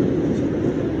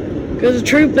 Because the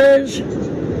truth is,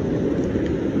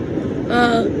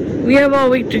 we have all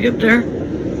week to get there.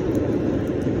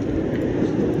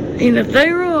 And if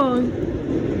they're wrong,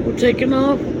 we're taking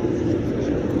off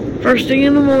first thing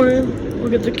in the morning. We'll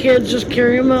get the kids, just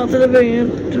carry them out to the van,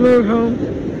 to the motorhome,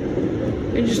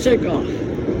 and just take off.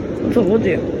 That's what we'll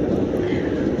do.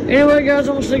 Anyway, guys,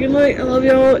 I'm almost getting late. I love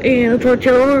y'all, and I'll talk to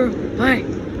y'all tomorrow. Bye.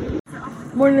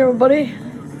 Morning, everybody.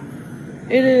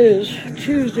 It is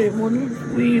Tuesday morning.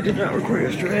 We did not record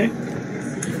yesterday.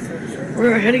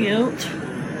 We're heading out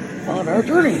on our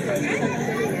journey.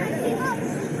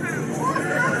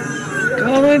 Go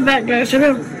all the way back, guys. Sit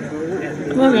down.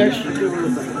 Come on, guys.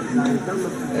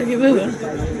 Gotta get moving.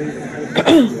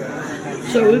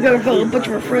 So we've got a bunch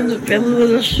of our friends and family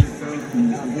with us.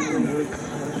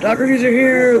 The Doughertys are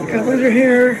here. The Cowboys are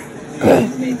here.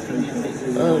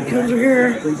 The kids are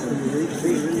here.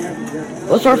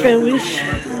 Plus our families.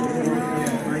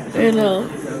 And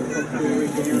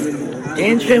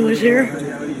Dan's family's here.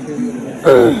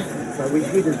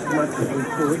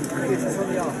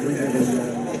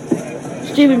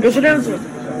 Steven, go sit down, son.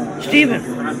 Steven,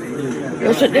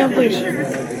 go sit down, please.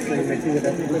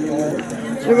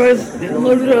 So everybody's getting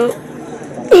loaded up.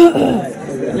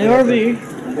 In the RV.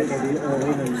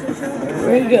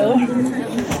 Ready to go.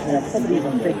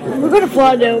 We're going to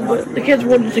fly down, but the kids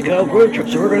wanted to take a road trip,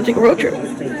 so we're going to take a road trip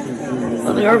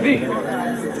on the RV.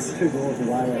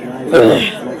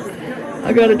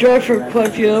 I got to drive for quite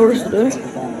a few hours today.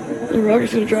 And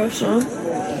Rocky's going to drive some.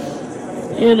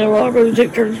 And we're all going to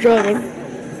take turns driving.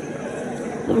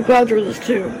 The McLeods are with us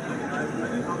too.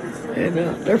 And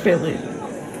their family.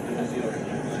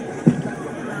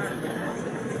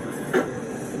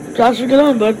 Joshua, get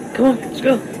on, bud. Come on, let's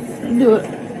go. You can do it.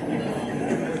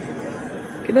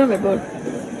 Get on there, bud.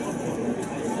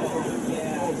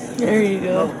 There you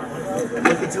go.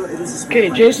 Okay,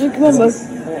 Jason, come on, bud.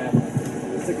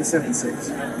 Take a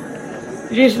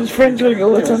 7-6. Jason's friend's gonna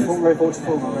go with him.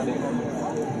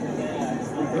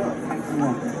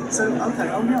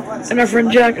 And our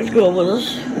friend Jack is going with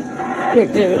us.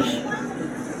 Jack Davis.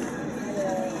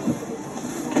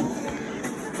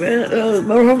 Man,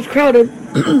 motorhome's crowded.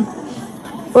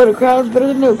 But a crowd's better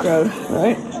than no crowd,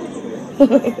 right?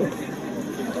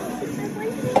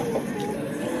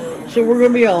 So we're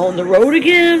gonna be on the road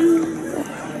again.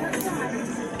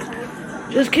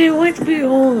 Just can't wait to be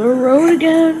on the road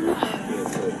again.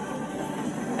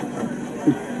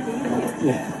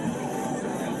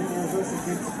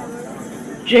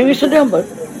 Jamie, sit down, bud.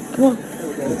 Come on.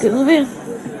 Get in the van.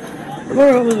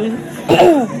 We're over the van.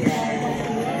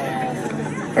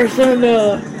 Our son,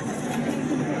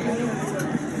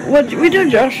 what we doing,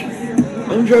 Josh?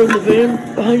 I'm driving the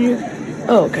van behind you.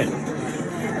 Oh, okay.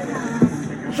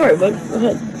 Sorry, bud. Go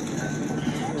ahead.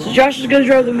 So Josh is gonna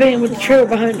drive the van with the trailer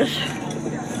behind us.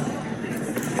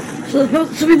 So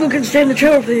some people can stay in the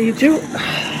trailer if they need to.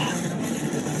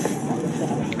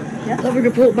 Thought we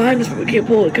could pull it behind us, but we can't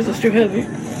pull it because it's too heavy.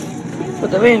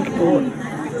 But the van can pull it.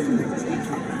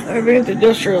 Our van's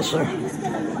industrial, so.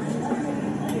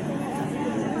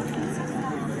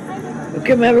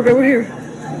 Okay, Maverick, over here.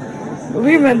 Over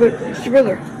here, Maverick. It's your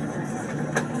brother.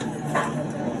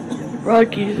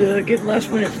 Rocky's getting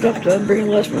last minute stuff done, bringing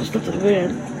last minute stuff to the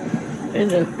van in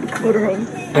the motorhome.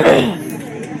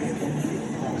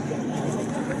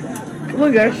 Come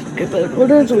on, guys, get by the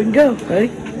corner so we can go, okay?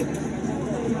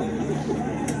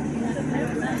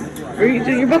 Are you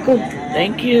doing your buckle?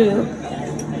 Thank you.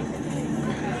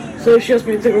 So she asked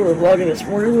me to take over vlogging this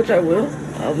morning, which I will.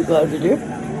 I'll be glad to do.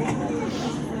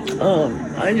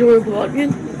 I enjoy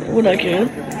vlogging when I can,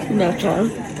 when I have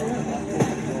time.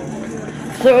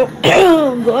 So,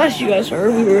 the last you guys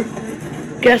heard, we were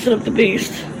gassing up the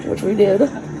beast, which we did.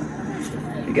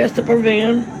 We gassed up our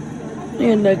van,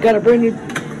 and got a brand new,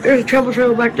 there's a travel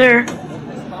trailer back there.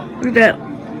 Look at that,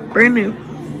 brand new.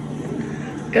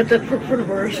 Got that for front of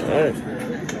ours.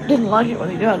 Didn't like it when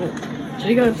he got it. So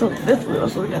he got it on the fifth wheel,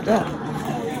 so we got that.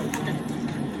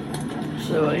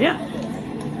 So, yeah.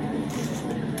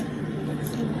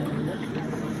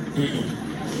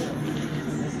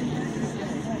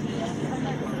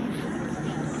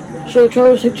 So the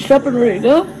trailer's hitched up and ready to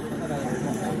go.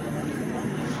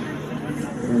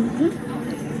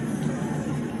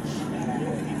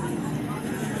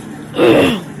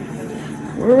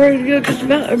 We're ready to go just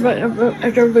about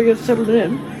after everybody gets settled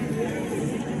in.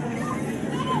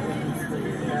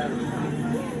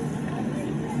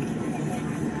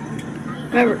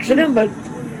 Maverick, sit down, bud.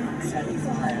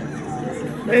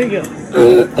 There you go.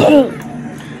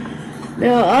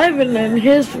 Now, Ivan and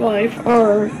his wife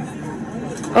are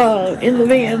in the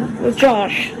van with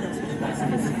Josh.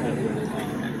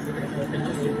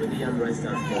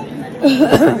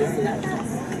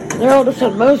 Their oldest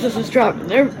son Moses is dropping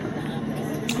their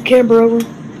camper over.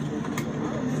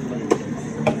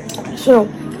 So,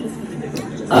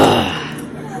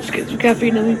 let's get some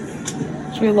caffeine in me.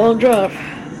 It's been a long drive.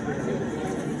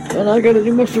 And I gotta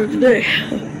do most of it today.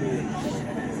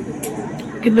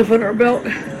 Get enough under our belt.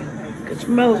 Get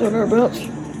some miles under our belts.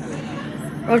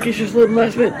 Rocky's just little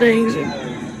last minute things and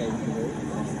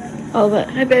all that.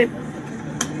 Hey, babe.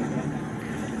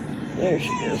 There she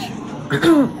is.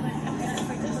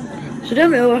 Sit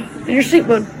down, Ella. In your seat,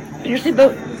 bud. In your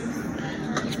seatbelt.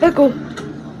 Speckle.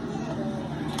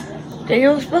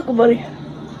 Daniel, Speckle, buddy.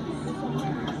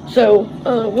 So,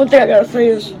 one thing I gotta say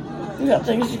is, we got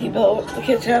things to keep the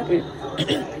kids happy.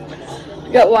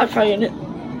 We got Wi-Fi in it.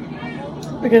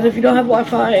 Because if you don't have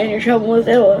Wi-Fi and you're traveling with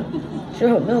Ella, she'll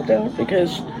have a meltdown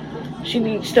because she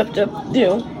needs stuff to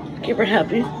do, keep her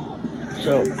happy.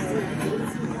 So,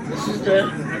 this is the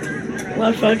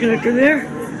Wi-Fi connector there.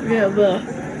 We have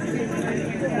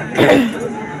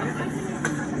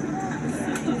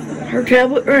her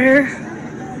tablet right here,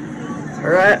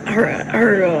 her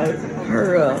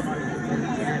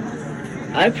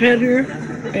iPad here,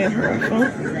 and her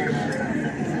iPhone.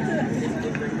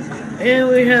 And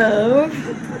we have,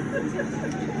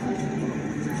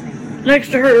 next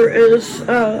to her is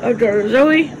our daughter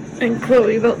Zoe and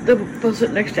Chloe, both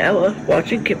sitting next to Ella,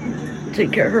 watching,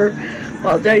 take care of her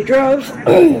while Daddy drives.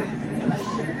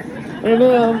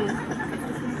 And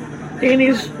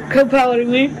Danny's co-piloting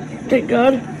me, thank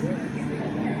God.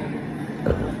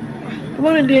 Come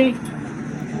on in, Danny.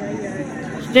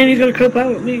 So Danny's gonna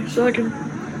co-pilot me so I can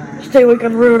stay awake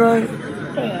on the road. I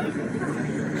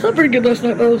slept pretty good last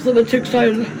night, but I was a little bit too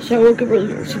excited, so I woke up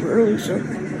super early, so.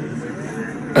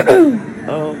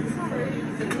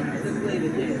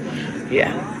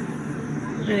 Yeah.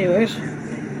 Anyways,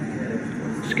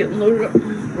 just getting loaded up,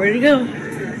 ready to go.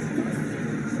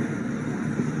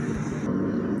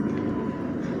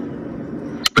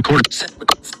 Record. Set.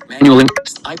 Manual in.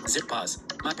 Zip pause.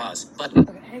 My pause. Button.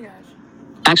 Okay, hey guys.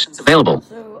 Actions available.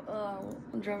 So,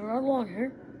 I'm driving right along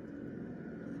here.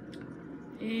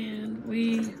 And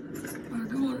we are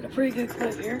going at a pretty good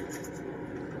clip here.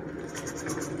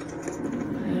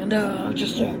 And,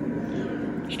 just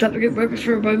stop to get breakfast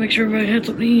for everybody, make sure everybody had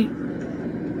something to eat.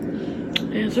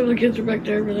 And some of the kids are back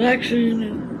there relaxing,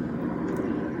 and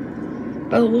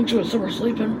by the looks of it, some are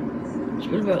sleeping. It's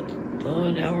been about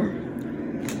an hour.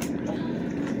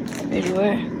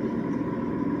 Anyway,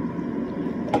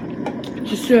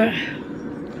 just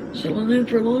settling in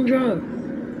for a long drive.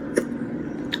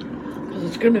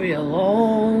 Because it's going to be a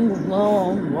long,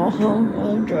 long, long,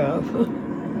 long drive.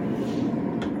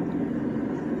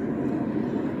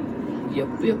 Yep,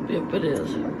 it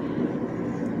is.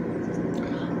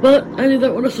 But I knew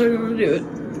that when I started to do it.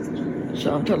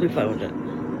 So I'm totally fine with it.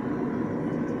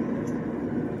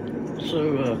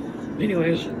 So,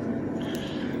 anyways,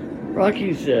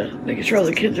 Rocky's making sure all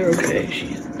the kids are okay.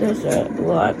 She does that a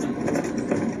lot.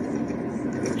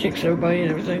 Checks everybody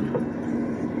and everything.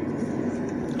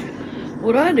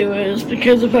 What I do is,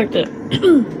 because of the fact that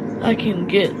I can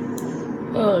get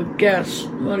gas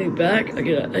money back, I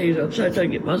use it upside so I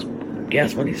get my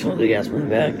gas money, some of the gas money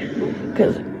back,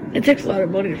 because it takes a lot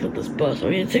of money to fill this bus. I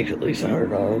mean, it takes at least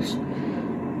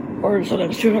 $100, or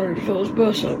sometimes $200 to fill this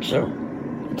bus up, so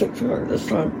it took $200 this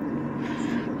time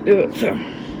to do it, so,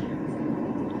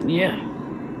 yeah.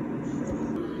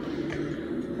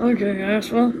 Okay,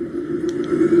 guys, well,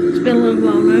 it's been a little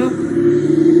while now.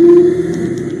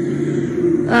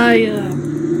 I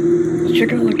was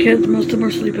checking on the kids. Most of them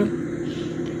are sleeping.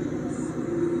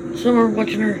 Some are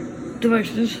watching their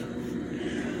devices.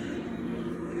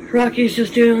 Rocky's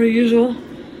just doing her usual,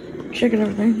 checking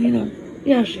everything, you know.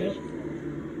 Yeah, she is.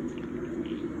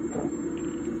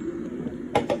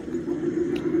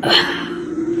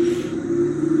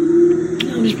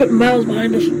 I'm just putting miles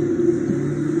behind us. I'm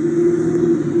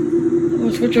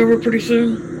gonna switch over pretty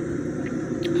soon.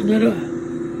 And then,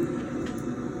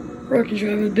 Rocky's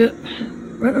driving a bit.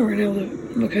 Right now, though.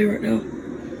 I'm okay right now.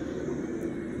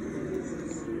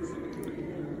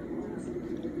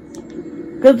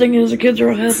 Good thing is the kids are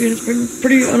all happy and it's been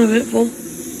pretty uneventful.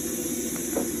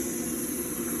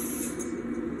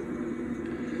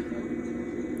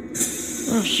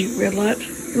 Oh shoot, red light.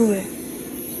 Go away.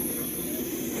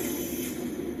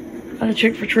 I had to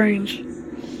check for trains.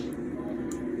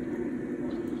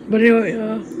 But anyway,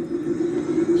 so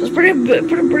it's pretty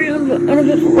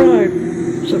uneventful ride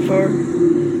so far.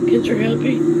 Kids are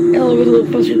happy. Ella was a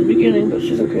little fussy in the beginning, but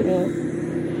she's okay now.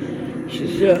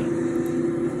 She's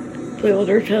playing with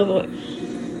her tablet,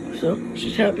 so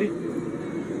she's happy.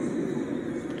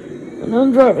 And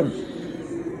I'm driving.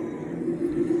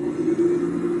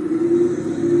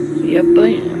 Yep, I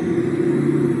am.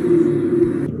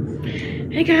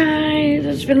 Hey guys,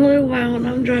 it's been a little while and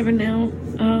I'm driving now.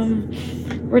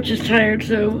 Rich is tired,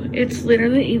 so it's later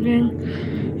in the evening,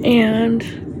 and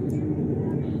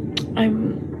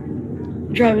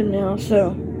I'm driving now,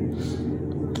 so,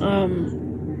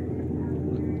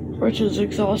 Rich is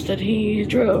exhausted. He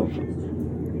drove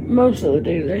most of the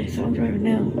day today, so I'm driving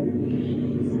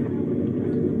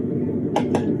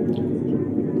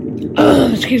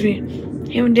now. Excuse me.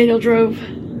 Him and Daniel drove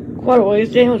quite a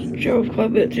ways. Daniel drove quite a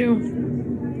bit, too.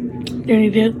 Danny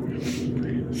did.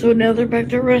 So now they're back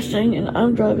there resting, and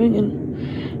I'm driving,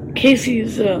 and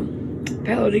Casey's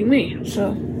piloting me,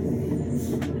 so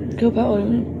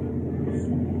co-piloting me.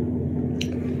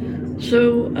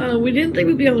 So we didn't think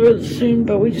we'd be on the road this soon,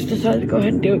 but we just decided to go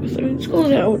ahead and do it because I mean,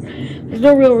 school's out. There's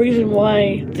no real reason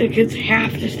why the kids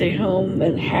have to stay home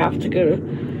and have to go to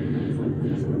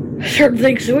certain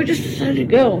things, so we just decided to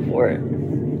go for it.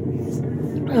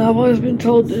 I've always been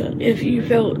told that if you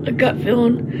felt a gut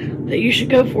feeling that you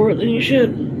should go for it, then you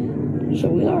should. So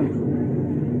we are.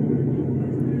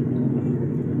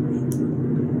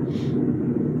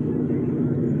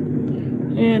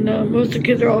 And most of the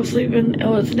kids are all sleeping.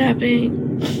 Ella's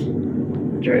napping.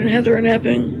 Jordan and Heather are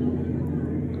napping.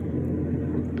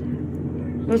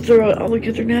 Most of all the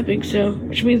kids are napping, so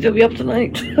which means they'll be up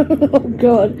tonight. Oh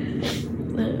God.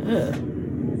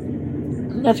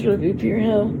 That's gonna be pure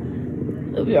hell.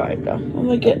 It'll be alright though. We'll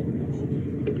make it.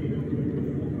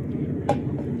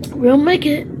 We'll make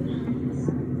it.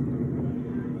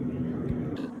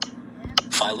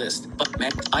 File list. But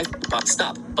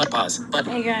stop. But pause. But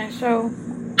Hey guys, so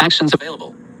actions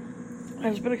available.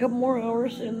 it's been a couple more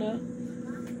hours, and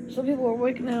some people are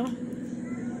awake now.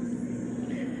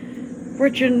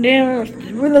 Richard and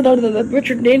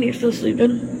Danny are still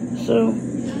sleeping, so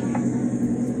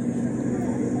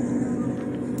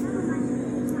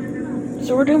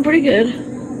we're doing pretty good.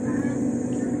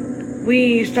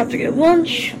 We stopped to get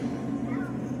lunch.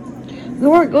 We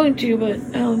weren't going to, but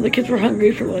the kids were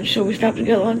hungry for lunch, so we stopped to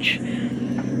get lunch.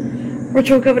 Rich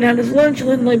woke up and had his lunch and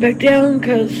then lay back down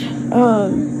because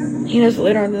he knows that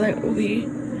later on tonight we'll be,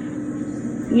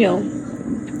 you know,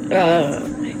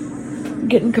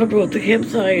 getting comfortable at the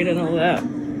campsite and all that.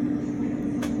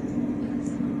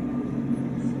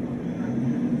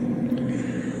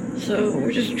 So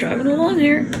we're just driving along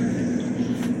here.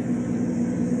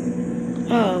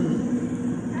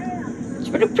 It's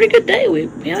been a pretty good day. We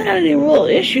haven't had any real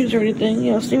issues or anything.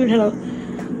 You know, Steven had a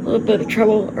little bit of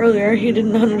trouble earlier. He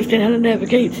didn't understand how to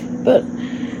navigate, but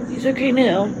he's okay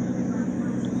now.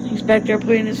 He's back there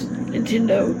playing his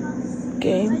Nintendo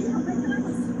game.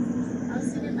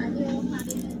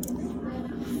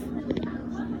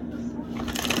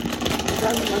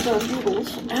 Driving my dog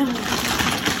Doodles.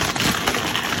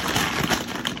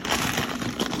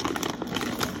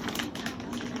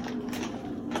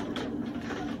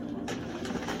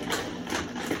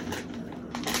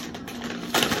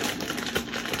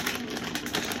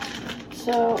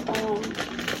 So, ouch.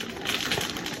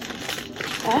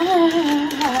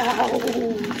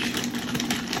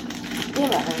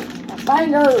 Get out of here. My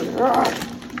fingers.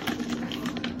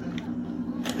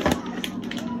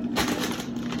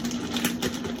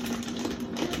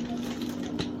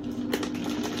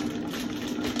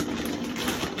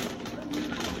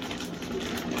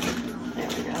 There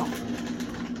we go.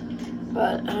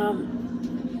 But,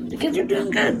 the kids are doing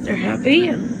good. They're happy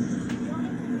and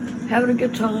having a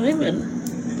good time,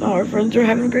 and all our friends are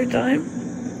having a great time.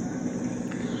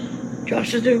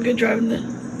 Josh is doing good driving the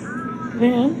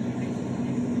van.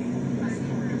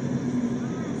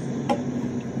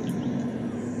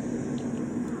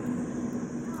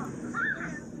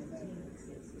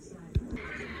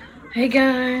 Hey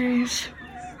guys,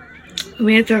 we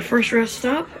made it to our first rest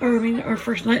stop, our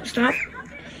first night stop.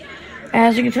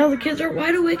 As you can tell, the kids are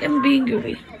wide awake and being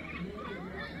goofy.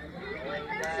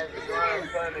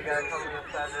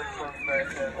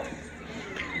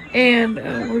 And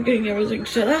we're getting everything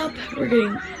set up. We're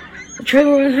getting the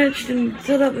trailer unhitched and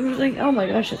set up and everything. Oh my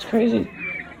gosh, it's crazy.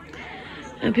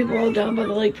 And people are all down by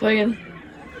the lake playing.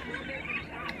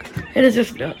 It is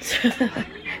just nuts.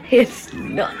 It's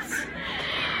nuts.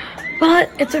 But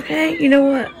it's okay. You know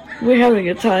what? We're having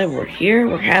a good time. We're here.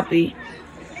 We're happy.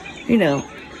 You know.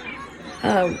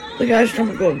 The guys are trying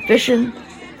to go fishing.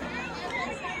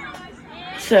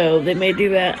 So they may do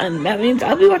that, and that means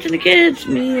I'll be watching the kids.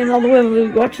 Me and all the women will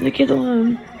be watching the kids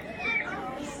alone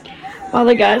while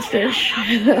the guys fish.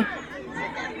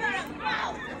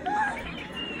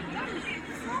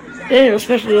 Daniel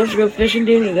especially loves to go fishing.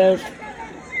 Daniel does.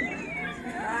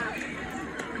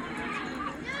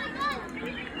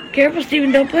 Careful,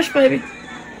 Steven, don't push, baby.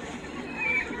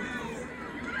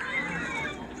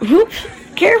 Whoops,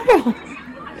 careful.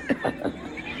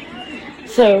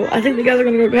 So, I think the guys are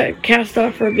going to go back, cast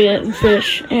off for a bit and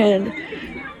fish, and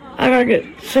I gotta get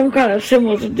some kind of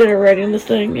semblance of dinner ready in this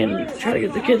thing and try to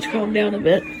get the kids calmed down a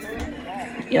bit.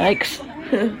 Yikes.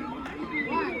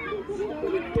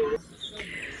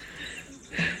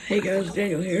 Hey guys,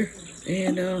 Daniel here,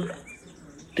 and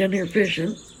down here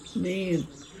fishing. Me and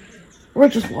we're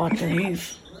just watching.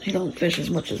 He don't fish as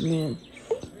much as me and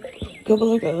go but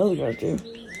like the other guys do.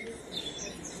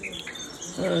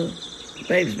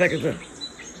 Babe's back at the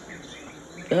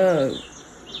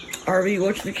RV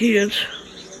watching the kids,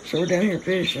 so we're down here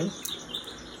fishing.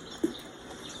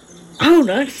 Oh,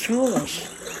 nice sauce.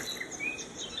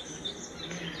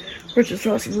 Richard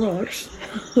saw some rocks.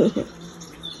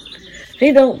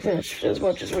 He don't fish as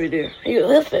much as we do.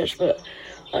 He'll fish, but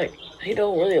like he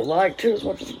don't really like to as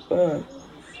much as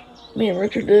me and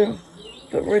Richard do.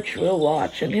 But Rich will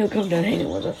watch, and he'll come down hanging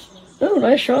with us. Oh,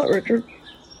 nice shot, Richard.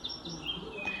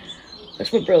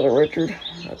 That's my brother, Richard.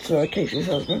 That's Casey's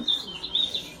husband.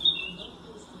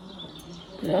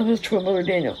 And I'm his twin brother,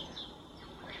 Daniel.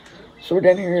 So we're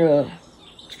down here,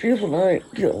 it's a beautiful night.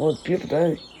 Well, it's a beautiful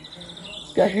day.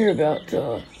 Got here about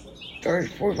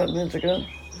 45 minutes ago.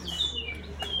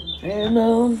 And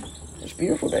it's a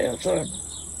beautiful day outside.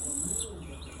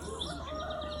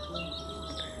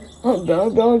 Oh,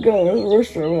 doggone, there's a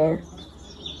rooster over there.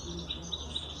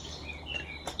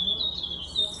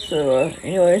 So,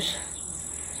 anyways,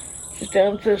 just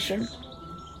down fishing.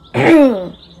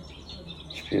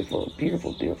 It's beautiful,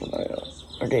 beautiful, beautiful night out,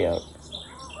 or day out.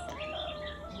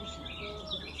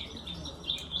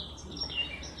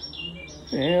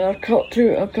 And I've caught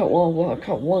two. I've caught one. Well, I've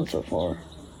caught one so far.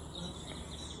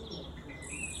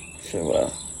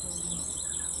 So,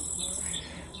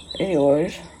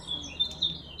 anyways,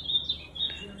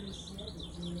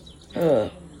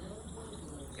 gonna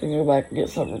go back and get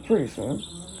supper pretty soon.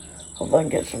 Hope I can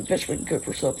get some fish we can cook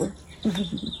for supper.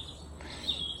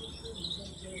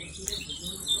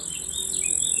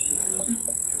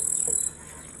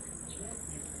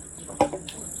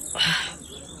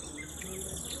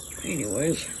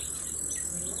 Anyways,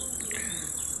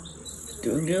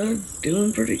 doing good,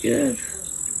 doing pretty good.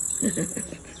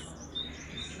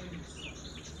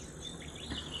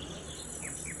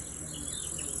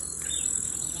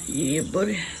 Yeah,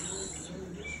 buddy.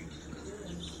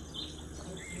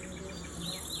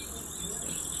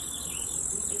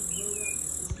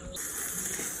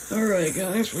 Alright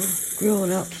guys, we're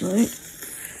grilling out tonight.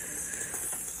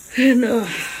 And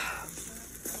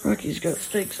Rocky's got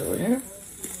steaks over here.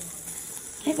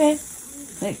 Hey babe.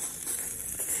 Hey.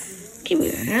 Give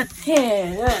me that.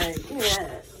 Hey, give me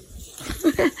that.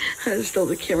 I just stole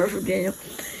the camera from Daniel.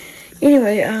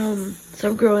 Anyway, so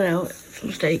I'm grilling out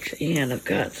some steaks and I've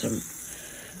got some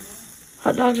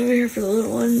hot dogs over here for the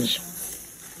little ones.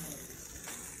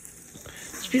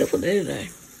 It's a beautiful day today.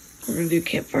 We're gonna do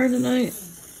campfire tonight.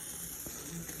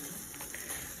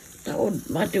 That one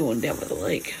might do one down by the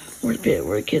lake, where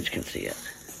the kids can see it.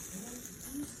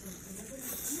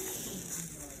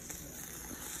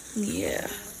 Yeah.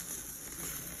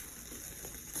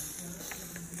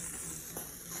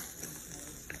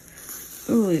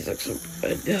 Ooh, these look so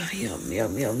good. Yum,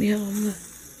 yum, yum, yum.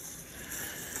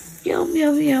 Yum,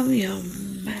 yum, yum,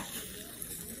 yum.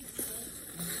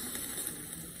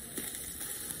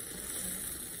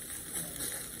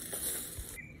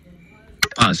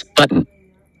 Pause button.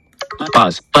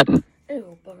 Pause button.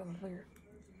 Ew, bug on my finger.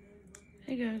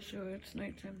 Hey guys, so it's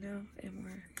nighttime now, and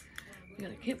we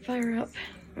got a campfire up.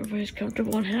 Everybody's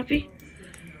comfortable and happy,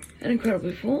 and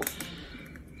incredibly full.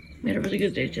 We had a really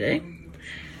good day today.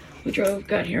 We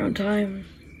got here on time.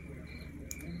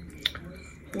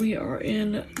 We are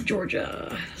in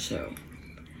Georgia, so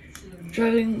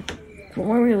driving from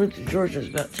where we live to Georgia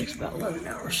takes about 11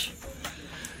 hours.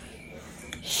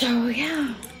 So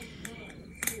yeah,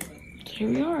 so here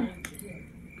we are.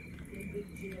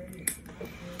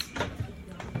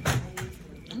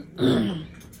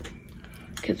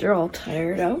 Kids are all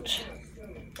tired out,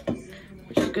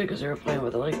 which is good because they were playing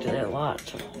with the lake today a lot,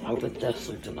 so I hope it's death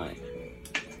sleep tonight.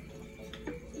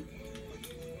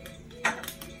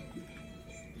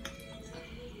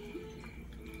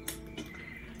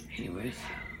 Anyways,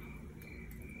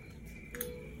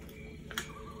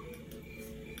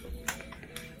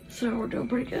 so we're doing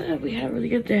pretty good. We had a really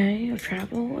good day of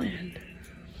travel and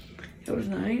it was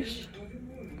nice.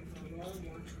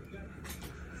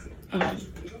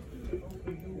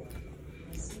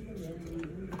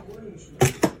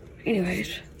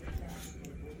 Anyways.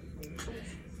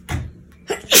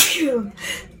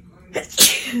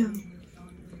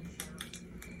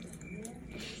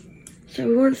 So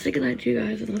we want to say goodnight to you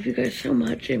guys. I love you guys so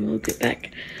much, and we'll get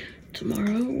back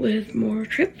tomorrow with more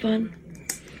trip fun.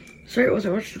 Sorry it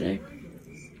wasn't much today.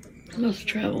 Lots of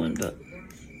traveling, but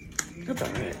that's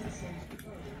alright.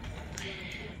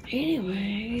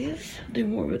 Anyways, do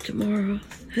more of it tomorrow.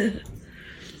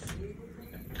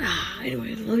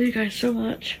 Anyways, I love you guys so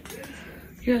much.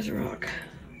 You guys rock.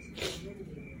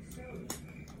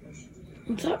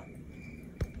 What's up?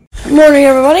 Good morning,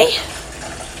 everybody.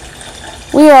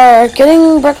 We are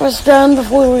getting breakfast done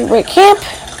before we break camp.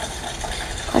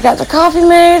 I got the coffee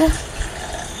made.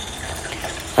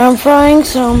 I'm frying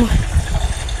some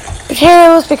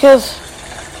potatoes because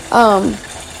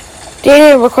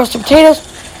Danny requested potatoes.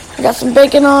 I got some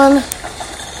bacon on.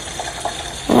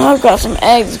 And I've got some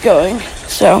eggs going.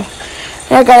 So,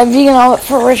 and I got a vegan omelet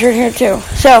for Richard here too.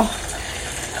 So,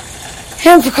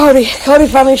 and for Cody. Cody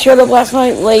finally showed up last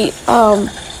night late.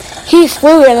 He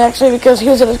flew in actually because he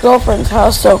was at his girlfriend's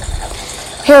house. So,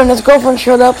 him and his girlfriend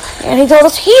showed up and he told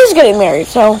us he's getting married.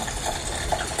 So,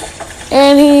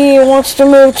 and he wants to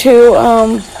move to,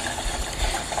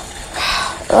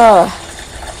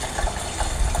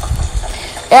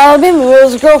 Alabama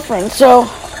with his girlfriend. So,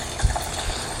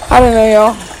 I don't know,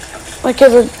 y'all. My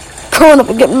kids are growing up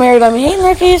and getting married. I mean, hey,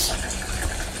 Rickies.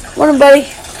 Morning,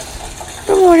 buddy.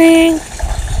 Good morning.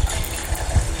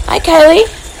 Hi, Kylie.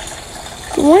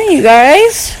 Good morning, you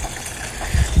guys.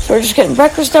 So we're just getting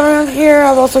breakfast done around here.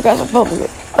 I've also got some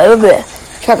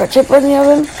chocolate chip in the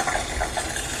oven.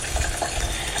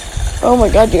 Oh my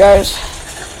god, you guys.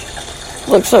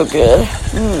 Looks so good.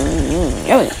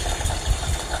 Yummy.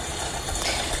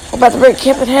 We're about to break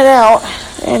camp and head out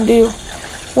and do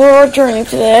more journey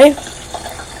today.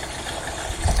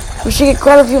 We should get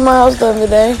quite a few miles done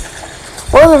today.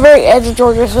 We're on the very edge of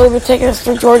Georgia, so they'll be taking us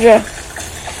through Georgia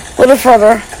a little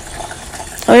further.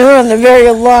 I mean, we're on the very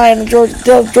line, the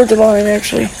Georgia line,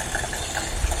 actually.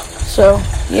 So,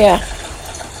 yeah.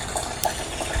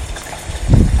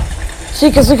 See,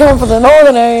 because we come from the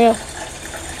northern area.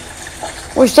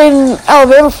 We stayed in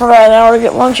Alabama for about an hour to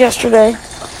get lunch yesterday.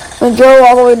 Then drove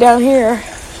all the way down here.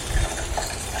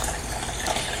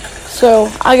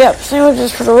 So, I got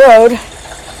sandwiches for the road.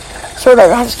 So, we're not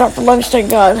going to have to stop for lunch, thank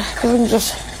God. Because we can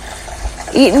just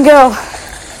eat and go.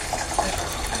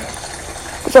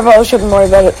 Which I probably shouldn't worry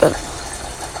about it, but...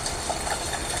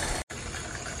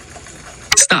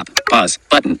 Stop. Pause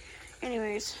button.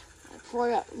 Anyways, before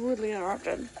I got rudely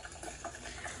interrupted.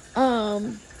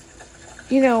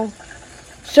 You know,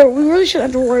 So we really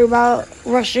shouldn't have to worry about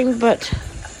rushing, but,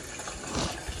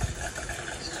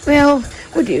 well,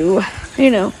 we do.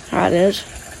 You know how it is.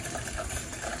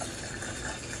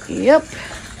 Yep.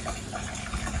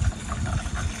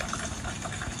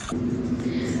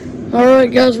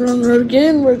 Alright guys, we're on the road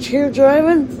again. We're here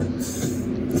driving.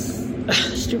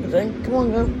 Stupid thing. Come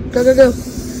on, go. Go, go, go.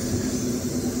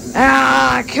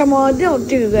 Ah, come on, don't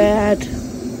do that.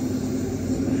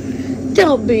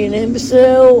 Don't be an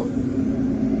imbecile.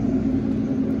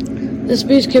 This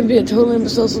beast can be a total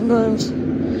imbecile sometimes.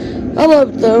 I love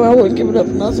it though, I wouldn't give it up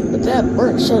for nothing, but that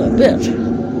burnt son of a bitch.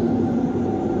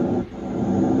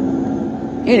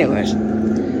 Anyways,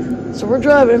 so we're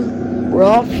driving, we're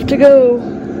off to go,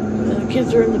 and the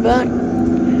kids are in the back,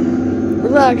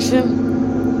 relaxing.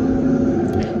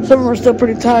 Some of them are still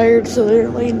pretty tired, so they're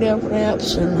laying down for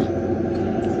naps,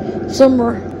 and some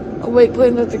are awake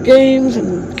playing with the games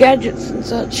and gadgets and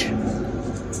such.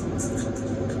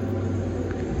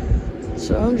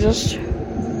 So I'm just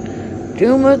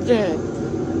doing my thing.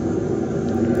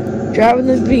 Driving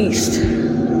this beast.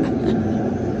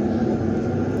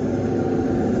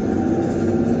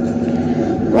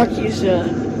 Rocky's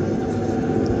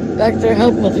back there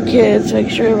helping with the kids,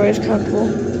 making sure everybody's comfortable.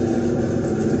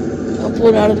 I'm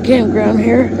pulling out of the campground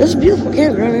here. This is a beautiful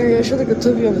campground area. I should have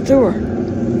took you on the tour.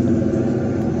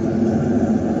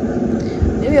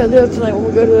 Maybe I'll do it tonight when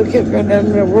we go to the campground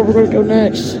down there where we're going to go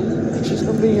next. It's just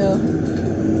going to be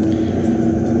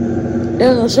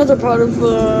down in the southern part of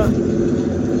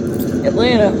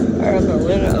Atlanta, or not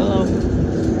Atlanta,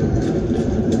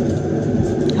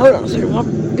 hold on a second, my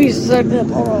piece is acting up,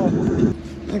 hold on.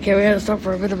 Okay, we had to stop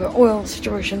for a bit of an oil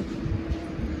situation.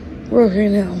 We're okay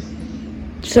now.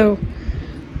 So,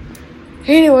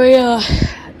 anyway,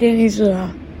 Danny's,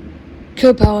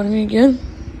 co-piloting me again,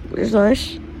 which is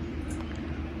nice.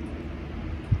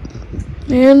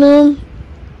 And,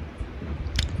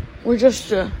 we're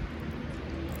just,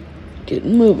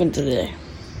 getting moving today.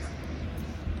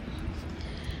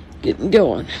 Getting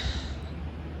going.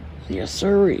 Yes,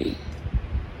 sirree.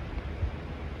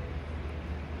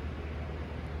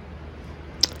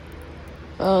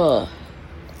 Oop,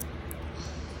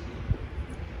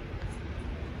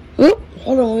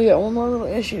 hold on, we got one more little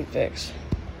issue to fix.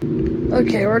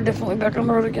 Okay, we're definitely back on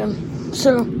the road again.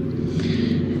 So,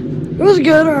 it was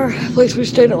good. Our place we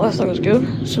stayed at last night was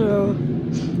good. So,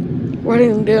 we're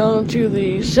heading down to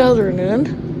the southern end,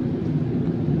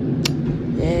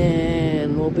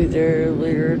 and we'll be there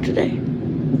later today.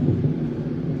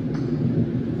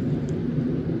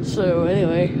 So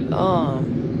anyway,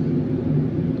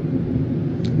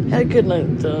 had a good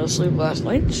night's sleep last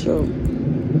night, so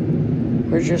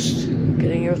we're just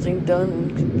getting everything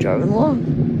done and driving along.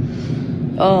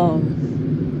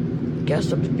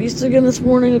 Gassed up the beast again this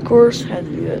morning, of course. Had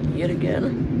to do that yet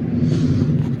again.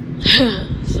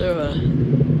 So,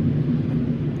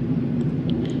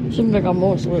 seems like I'm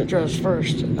always the one that drives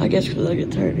first. I guess because I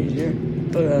get tired easier.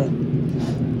 But,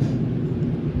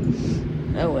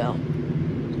 oh well.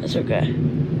 That's okay.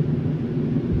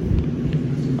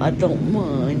 I don't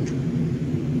mind.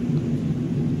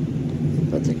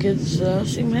 But the kids,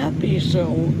 seem happy,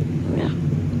 so, yeah.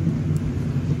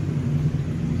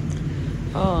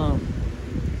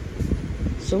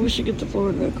 So we should get to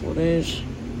Florida in a couple days.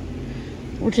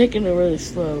 We're taking it really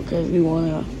slow because we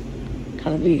want to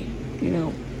kind of be, you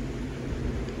know,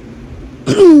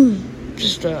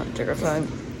 just take our time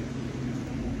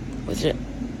with it.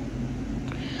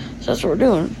 So that's what we're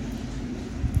doing.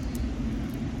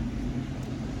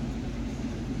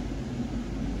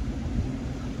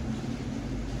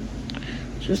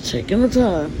 Just taking the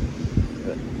time.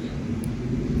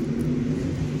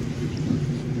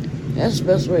 That's the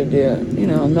best way to do it. You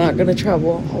know, I'm not going to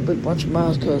travel a whole big bunch of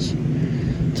miles because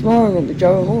tomorrow I'm going to be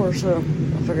driving more, so I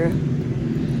figure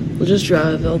we'll just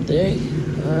drive all day,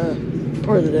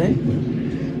 part of the day,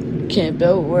 camp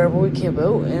out wherever we camp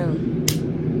out, and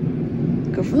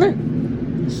go from there.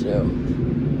 So,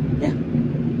 yeah.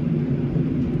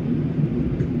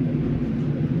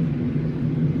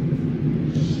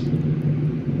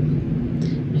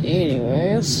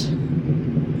 Anyways,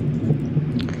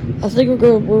 I think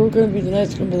we're going to be, the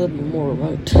night's going to be a little bit more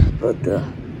remote, but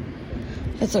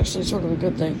that's actually sort of a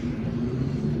good thing.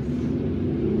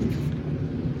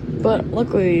 But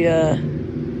luckily, I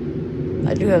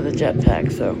do have the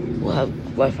jetpack, so we'll have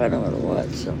Wi-Fi no matter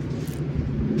what, so.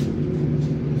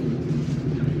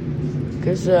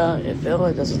 Because if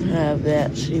Ella doesn't have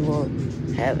that, she won't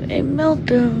have a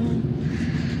meltdown.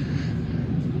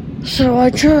 So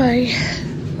I try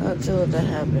not to let that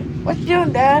happen. What you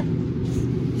doing, Dad?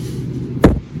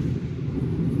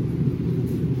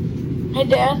 Hey,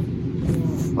 Dad.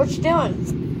 What you doing?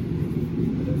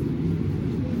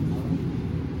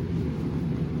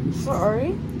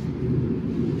 Sorry.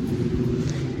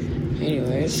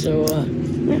 Anyway, so,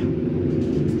 yeah.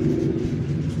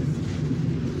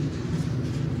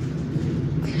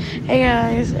 Hey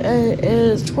guys,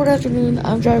 it's toward afternoon.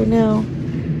 I'm driving now.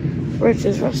 Rich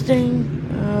is resting.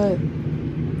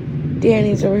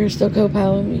 Danny's over here still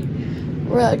co-piloting me.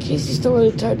 Casey's still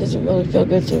really tired, doesn't really feel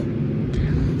good, so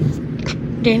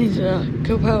Danny's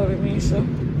co-piloting me, so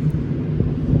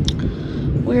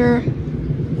we're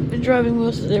been driving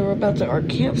most of the day. We're about to our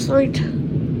campsite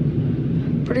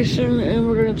pretty soon, and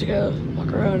we're going to go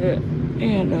walk around it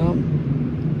and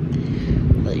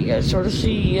let you guys sort of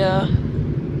see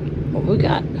what we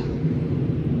got.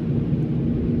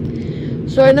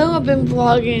 So I know I've been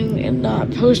vlogging and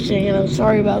not posting, and I'm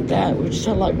sorry about that. We just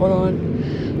had a lot going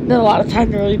on. Not a lot of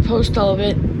time to really post all of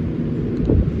it.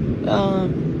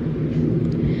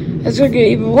 It's going to get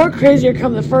even more crazier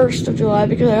come the 1st of July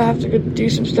because I have to go do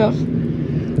some stuff.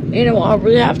 And I won't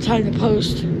really have time to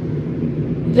post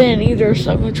then either,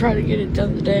 so I'm going to try to get it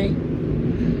done today.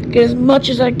 Get as much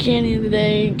as I can in the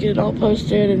day, get it all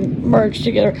posted and merged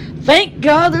together. Thank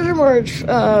God there's a merge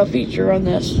feature on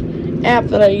this app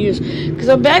that I use. Because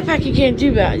on Backpack you can't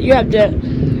do that. You have to,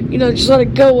 just let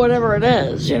it go whatever it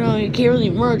is. You can't really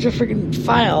merge a freaking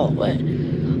file. But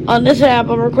on this app,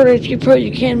 on Recorder HQ Pro,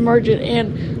 you can merge it.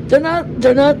 And they're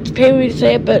not paying me to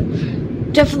say it, but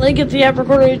definitely get the app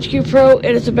Recorder HQ Pro.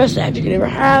 It is the best app you could ever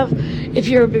have. If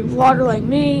you're a big vlogger like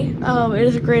me, it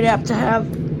is a great app to have.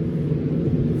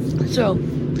 So,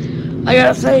 I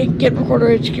gotta say, get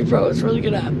Recorder HQ Pro. It's a really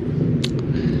good app.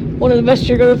 One of the best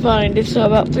you're gonna find. It's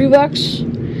about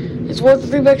 $3. It's worth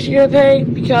the $3 you're gonna pay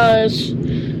because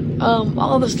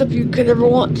all the stuff you could ever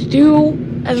want to do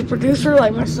as a producer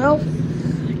like myself,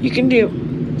 you can do.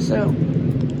 So,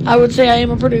 I would say I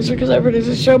am a producer because I produce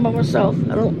a show by myself.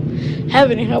 I don't have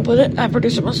any help with it. I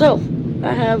produce it myself.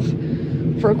 I have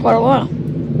for quite a while.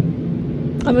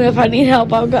 I mean, if I need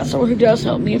help, I've got someone who does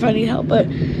help me if I need help. But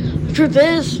the truth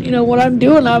is, what I'm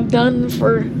doing, I've done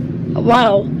for a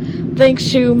while.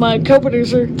 Thanks to my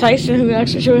co-producer, Tyson, who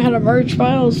actually showed me how to merge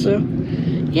files. So,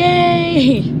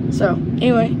 yay! So,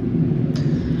 anyway.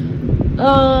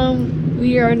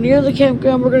 We are near the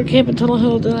campground. We're going to camp in Tunnel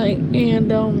Hill tonight.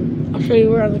 And, I'll show you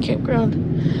where on the campground.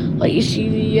 Let you see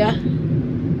the,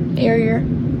 area.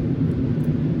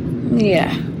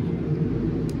 Yeah.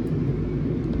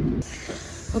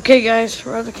 Okay, guys,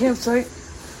 we're at the campsite.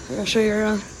 I'm gonna show you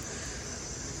around.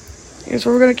 Here's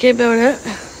where we're gonna camp out at.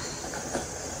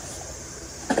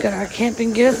 Got our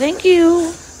camping gear. Thank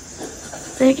you,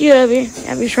 Abby.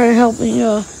 Abby's trying to help me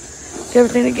get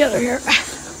everything together here.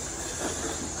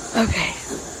 Okay.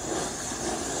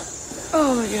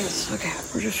 Oh my goodness. Okay,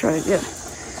 we're just trying to get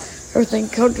everything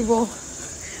comfortable.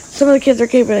 Some of the kids are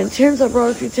camping in tents. I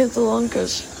brought a few tents along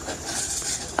because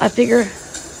I figure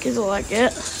kids will like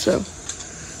it. So.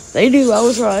 They do, I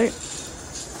was right.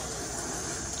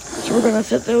 So we're gonna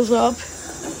set those up.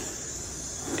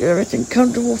 Get everything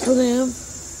comfortable for them.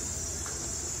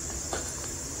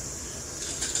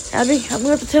 Abby, help me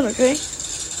with the tent, okay?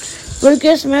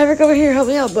 Lucas, Maverick over here, help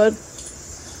me out, bud.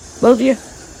 Both of you.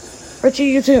 Richie,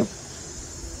 you too.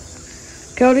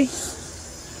 Cody.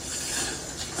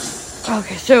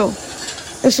 Okay, so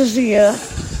this is the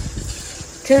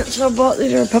tents I bought.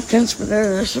 These are pup tents, but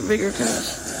there's some bigger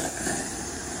tents.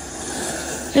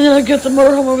 And then I've got the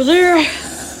motorhome over there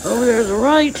to the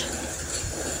right.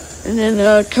 And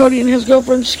then Cody and his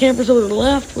girlfriend's campers over to the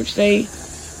left, which they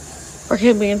are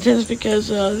camping in tents because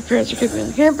the parents are camping in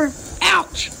the camper.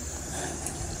 Ouch!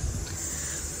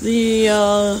 The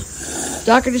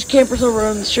Doherty's campers over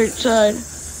on the straight side,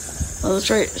 on the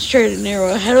straight and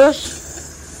narrow ahead of us.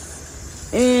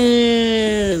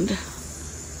 And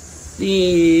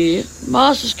the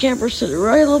Moss's campers to the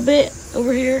right a little bit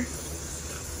over here.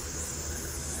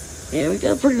 Yeah, we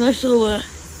got a pretty nice little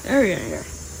area here.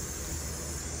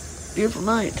 Beautiful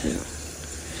night, too.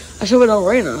 I hope it don't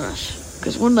rain on us.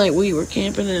 Because one night we were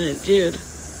camping and it did.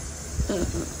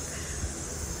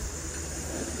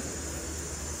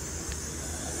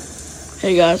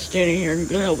 Hey guys, standing here and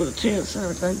gonna help with the tents and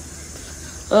everything.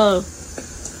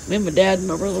 Me and my dad and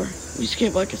my brother, we used to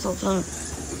camp like this all the time.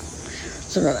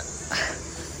 So I'm gonna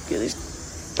get these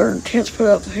darn tents put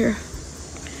up here.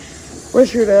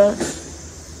 Richard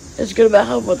is good about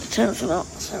helping with the tents and all,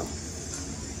 so.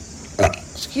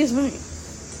 Excuse me.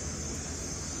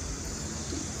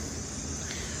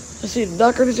 I see the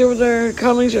Doherty's over there.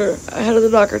 Conley's are ahead of the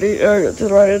Doherty, or to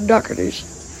the right of the Doherty's.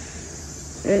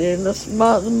 And then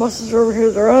the Musses are over here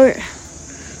to the right.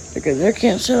 They're getting their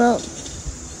camp set up.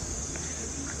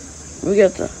 We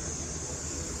got the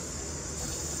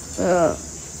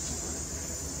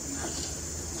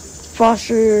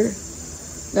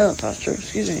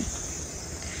excuse me.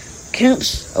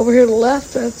 Kemp's over here to the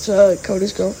left, that's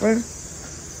Cody's girlfriend.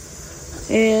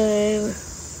 And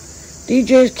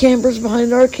DJ's camper's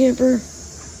behind our camper.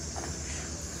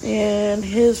 And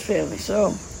his family,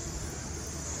 so.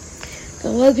 Got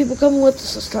a lot of people coming with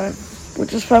us this time,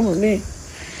 which is fine with me.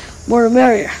 More the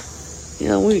merrier. You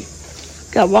know, we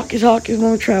got walkie-talkies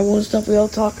when we travel and stuff. We all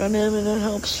talk on them, and that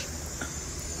helps.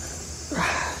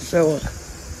 So,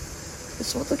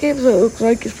 that's what the campsite looks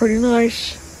like. It's pretty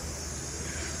nice.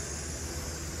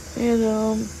 And,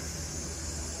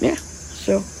 yeah,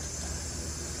 so.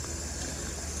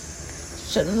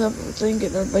 Setting up everything,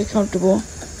 getting everybody comfortable.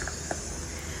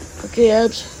 Okay,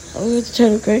 Abs, I'll leave it to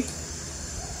 10, okay?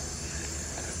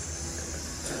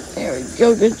 There we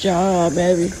go, good job,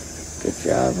 Abby. Good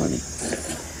job, honey.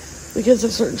 Because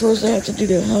of certain chores they have to do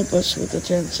to help us with the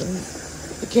tents and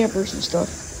the campers and stuff.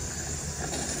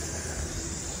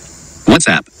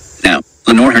 WhatsApp. Now,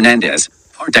 Lenore Hernandez.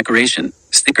 Art decoration.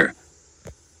 Sticker.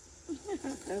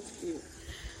 That's cute.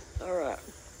 Alright.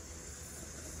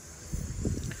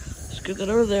 Let's get that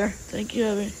over there. Thank you,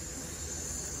 Abby.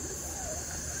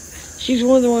 She's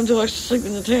one of the ones who likes to sleep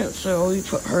in the tent, so we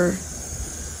put her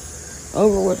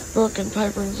over with Brooke and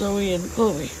Piper and Zoe and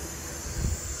Chloe.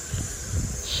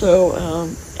 So,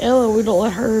 Ella, we don't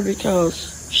let her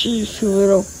because she's too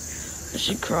little and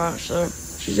she'd cry, so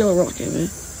she's the only one that came in.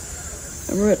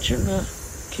 And Rich and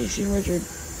Casey and Richard.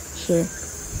 So,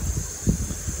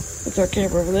 that's our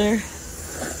camper over there.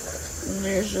 And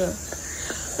there's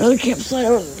another campsite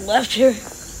over to the left here.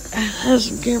 Has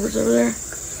some campers over there.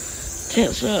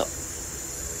 Tents up.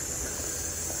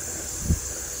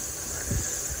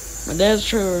 My dad's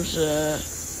trailer's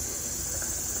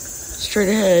straight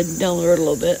ahead down the road a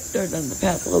little bit, or down the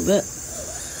path a little bit.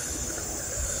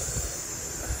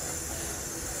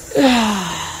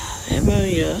 And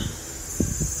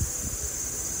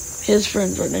his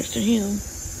friend's right next to him,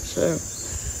 so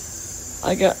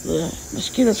I got the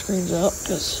mosquito screens out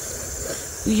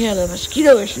because we had a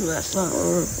mosquito issue last night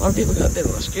where a lot of people got bit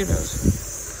with mosquitoes.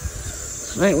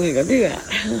 Tonight we ain't gonna do that.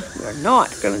 We're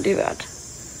not gonna do that.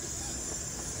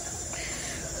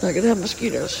 Not gonna have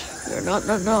mosquitoes. They're not.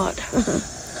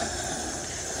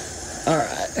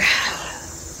 Alright.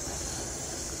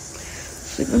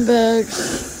 Sleeping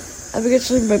bags. Have a good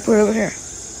sleeping bag. Put it over here.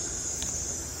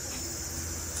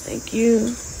 Thank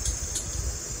you.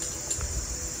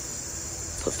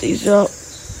 Put these up.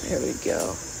 There we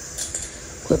go.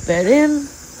 Put that in.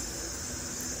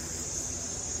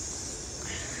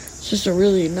 It's just a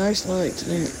really nice night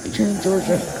today here in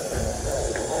Georgia.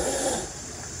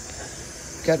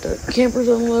 Got the campers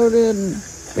unloaded and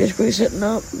basically sitting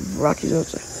up. Rocky's out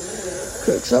to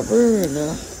cook supper and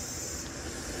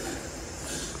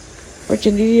Rich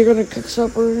and Dee are gonna cook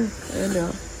supper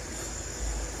and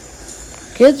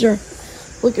kids are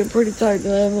looking pretty tight.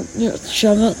 I'm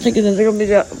not thinking that they're gonna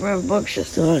be out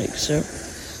rambunctious tonight. So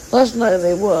last night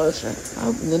they was. I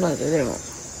hope tonight they don't.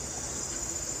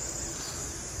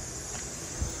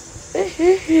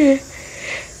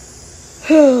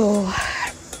 Oh.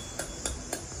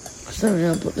 So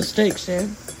now put the steaks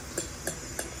in.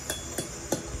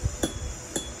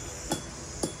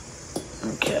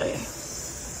 Okay.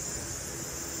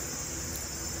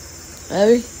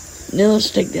 Abby, nail the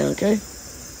steak down, okay?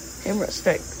 Hammer that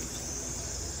steak.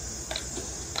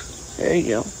 There you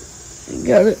go. You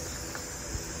got it.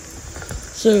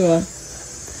 So,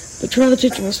 we're trying to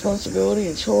teach them responsibility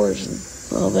and chores and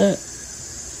all that.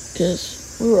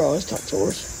 Because we were always taught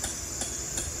chores.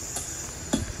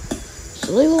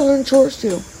 So they will learn chores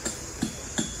too.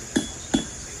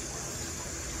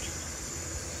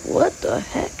 What the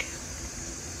heck?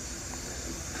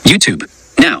 YouTube.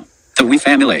 Now, the We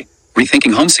Family.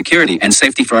 Rethinking home security and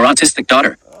safety for our autistic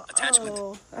daughter.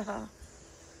 Attachment.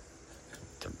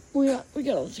 We got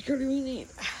all the security we need.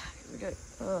 We got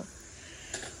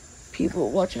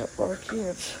people watch out for our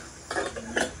kids.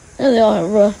 And they all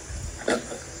have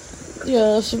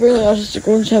severely autistic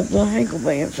ones have the ankle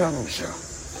bands on them, so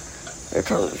they're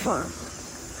totally fine.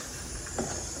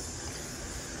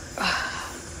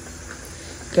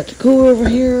 Got the cooler over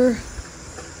here.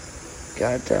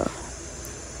 Got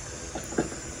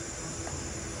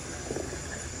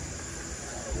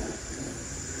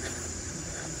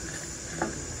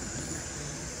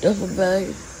duffel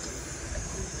bag.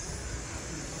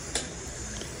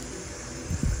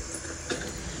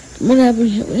 What happened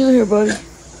here, buddy?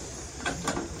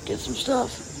 Get some stuff.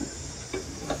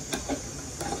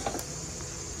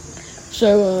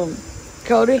 So,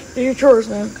 Cody, do your chores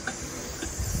now.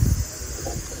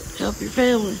 Help your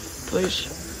family, please.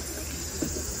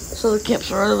 So the camps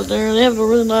are right over there. They have a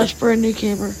really nice brand new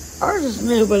camper. Ours is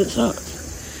new, but it's not.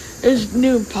 It's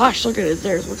new and posh looking as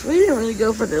theirs, which we didn't really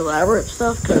go for the elaborate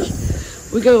stuff because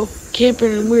we go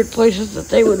camping in weird places that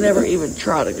they would never even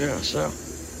try to go, so.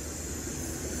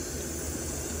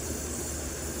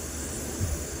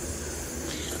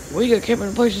 We go camping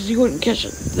in places you wouldn't catch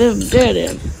them dead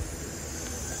in.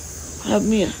 Have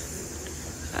me a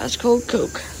ice cold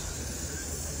Coke.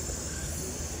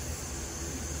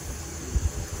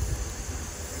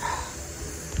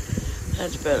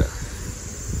 That's better.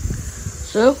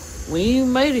 So, we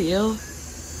made it, y'all.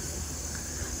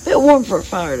 Bit warm for a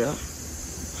fire, though.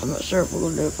 I'm not sure if we're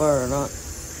going to do a fire or not.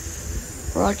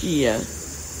 Rocky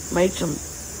made some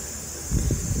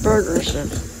burgers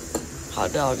and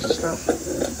hot dogs and stuff.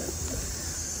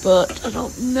 But I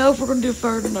don't know if we're going to do a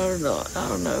fire tonight or not. I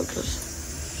don't know,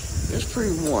 because it's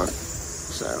pretty warm.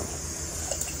 So.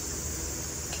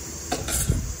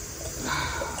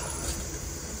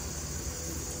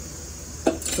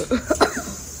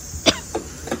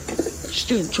 Just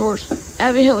doing chores.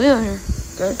 Abby, help me out here.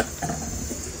 Okay?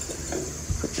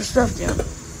 Put your stuff down.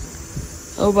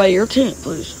 Oh, by your tent,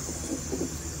 please.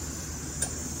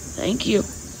 Thank you.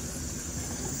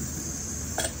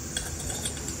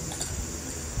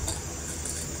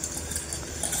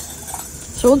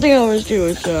 So one thing I always do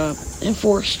is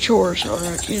enforce chores on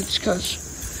our kids because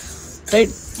they,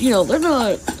 they're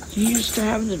not used to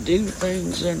having to do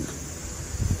things, and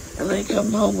when they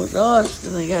come home with us,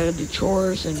 then they gotta do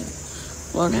chores and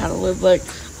learn how to live like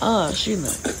us,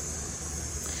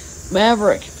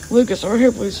 Maverick, Lucas, over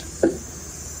here, please.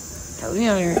 Help me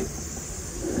out here.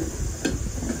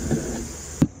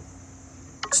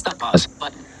 Stop pause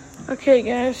button. Okay,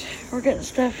 guys, we're getting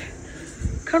stuff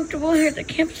comfortable here at the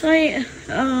campsite.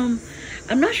 I'm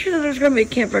not sure that there's gonna be a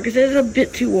campfire because it is a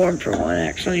bit too warm for one,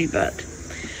 actually, but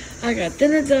I got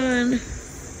dinner done.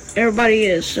 Everybody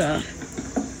is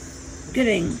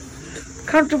getting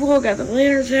comfortable. Got the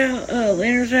lanterns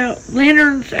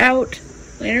out.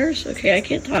 Okay, I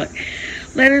can't talk.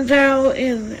 Lanterns out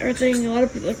and everything. A lot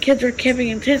of the kids are camping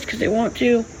in tents because they want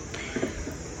to.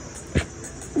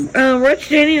 Rich,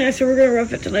 Danny, and I said we're gonna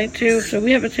rough it tonight too. So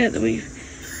we have a tent that we've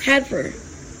had for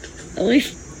at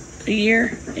least a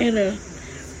year, and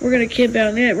we're gonna camp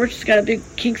out in it. Rich has got a big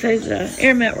king size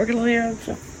air mat we're gonna lay on.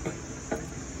 So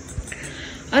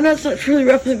I know it's not truly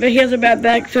roughing it, but he has a bad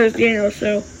back, so does Daniel.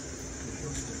 So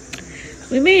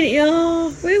we made it,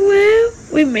 y'all.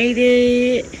 We made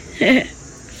it.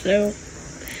 So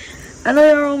I know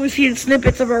you're only seeing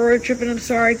snippets of our road trip, and I'm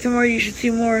sorry. Tomorrow you should see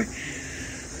more.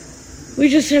 We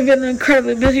just have been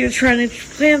incredibly busy with trying to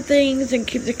plan things and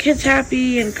keep the kids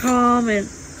happy and calm and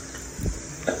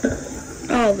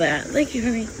all that. Thank you,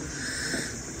 honey.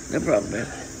 No problem, man.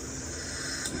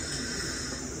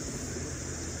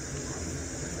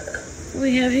 What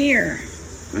we have here.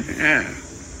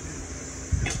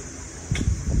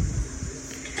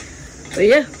 But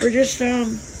yeah, we're just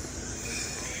getting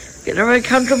everybody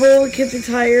comfortable. The kids are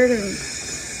tired and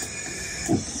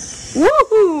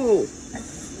woohoo!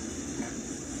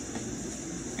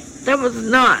 That was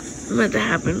not meant to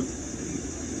happen.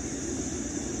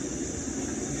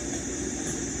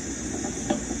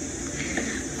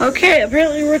 Okay,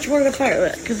 apparently Rich wanted a fire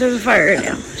lit because there's a fire right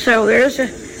now. So there's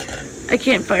a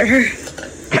campfire.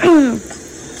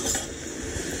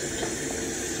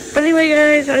 But anyway,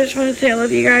 guys, I just want to say I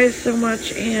love you guys so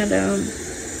much, and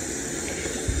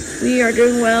we are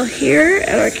doing well here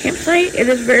at our campsite. It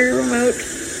is very remote.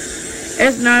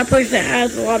 It's not a place that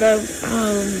has a lot of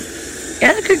it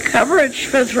has good coverage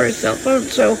for a cell phone,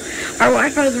 so our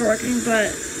Wi-Fi is working, but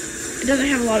it doesn't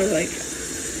have a lot of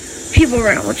people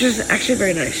around, which is actually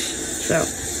very nice. So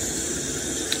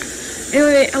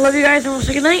anyway, I love you guys, and we'll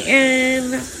say goodnight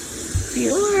and see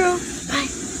you tomorrow.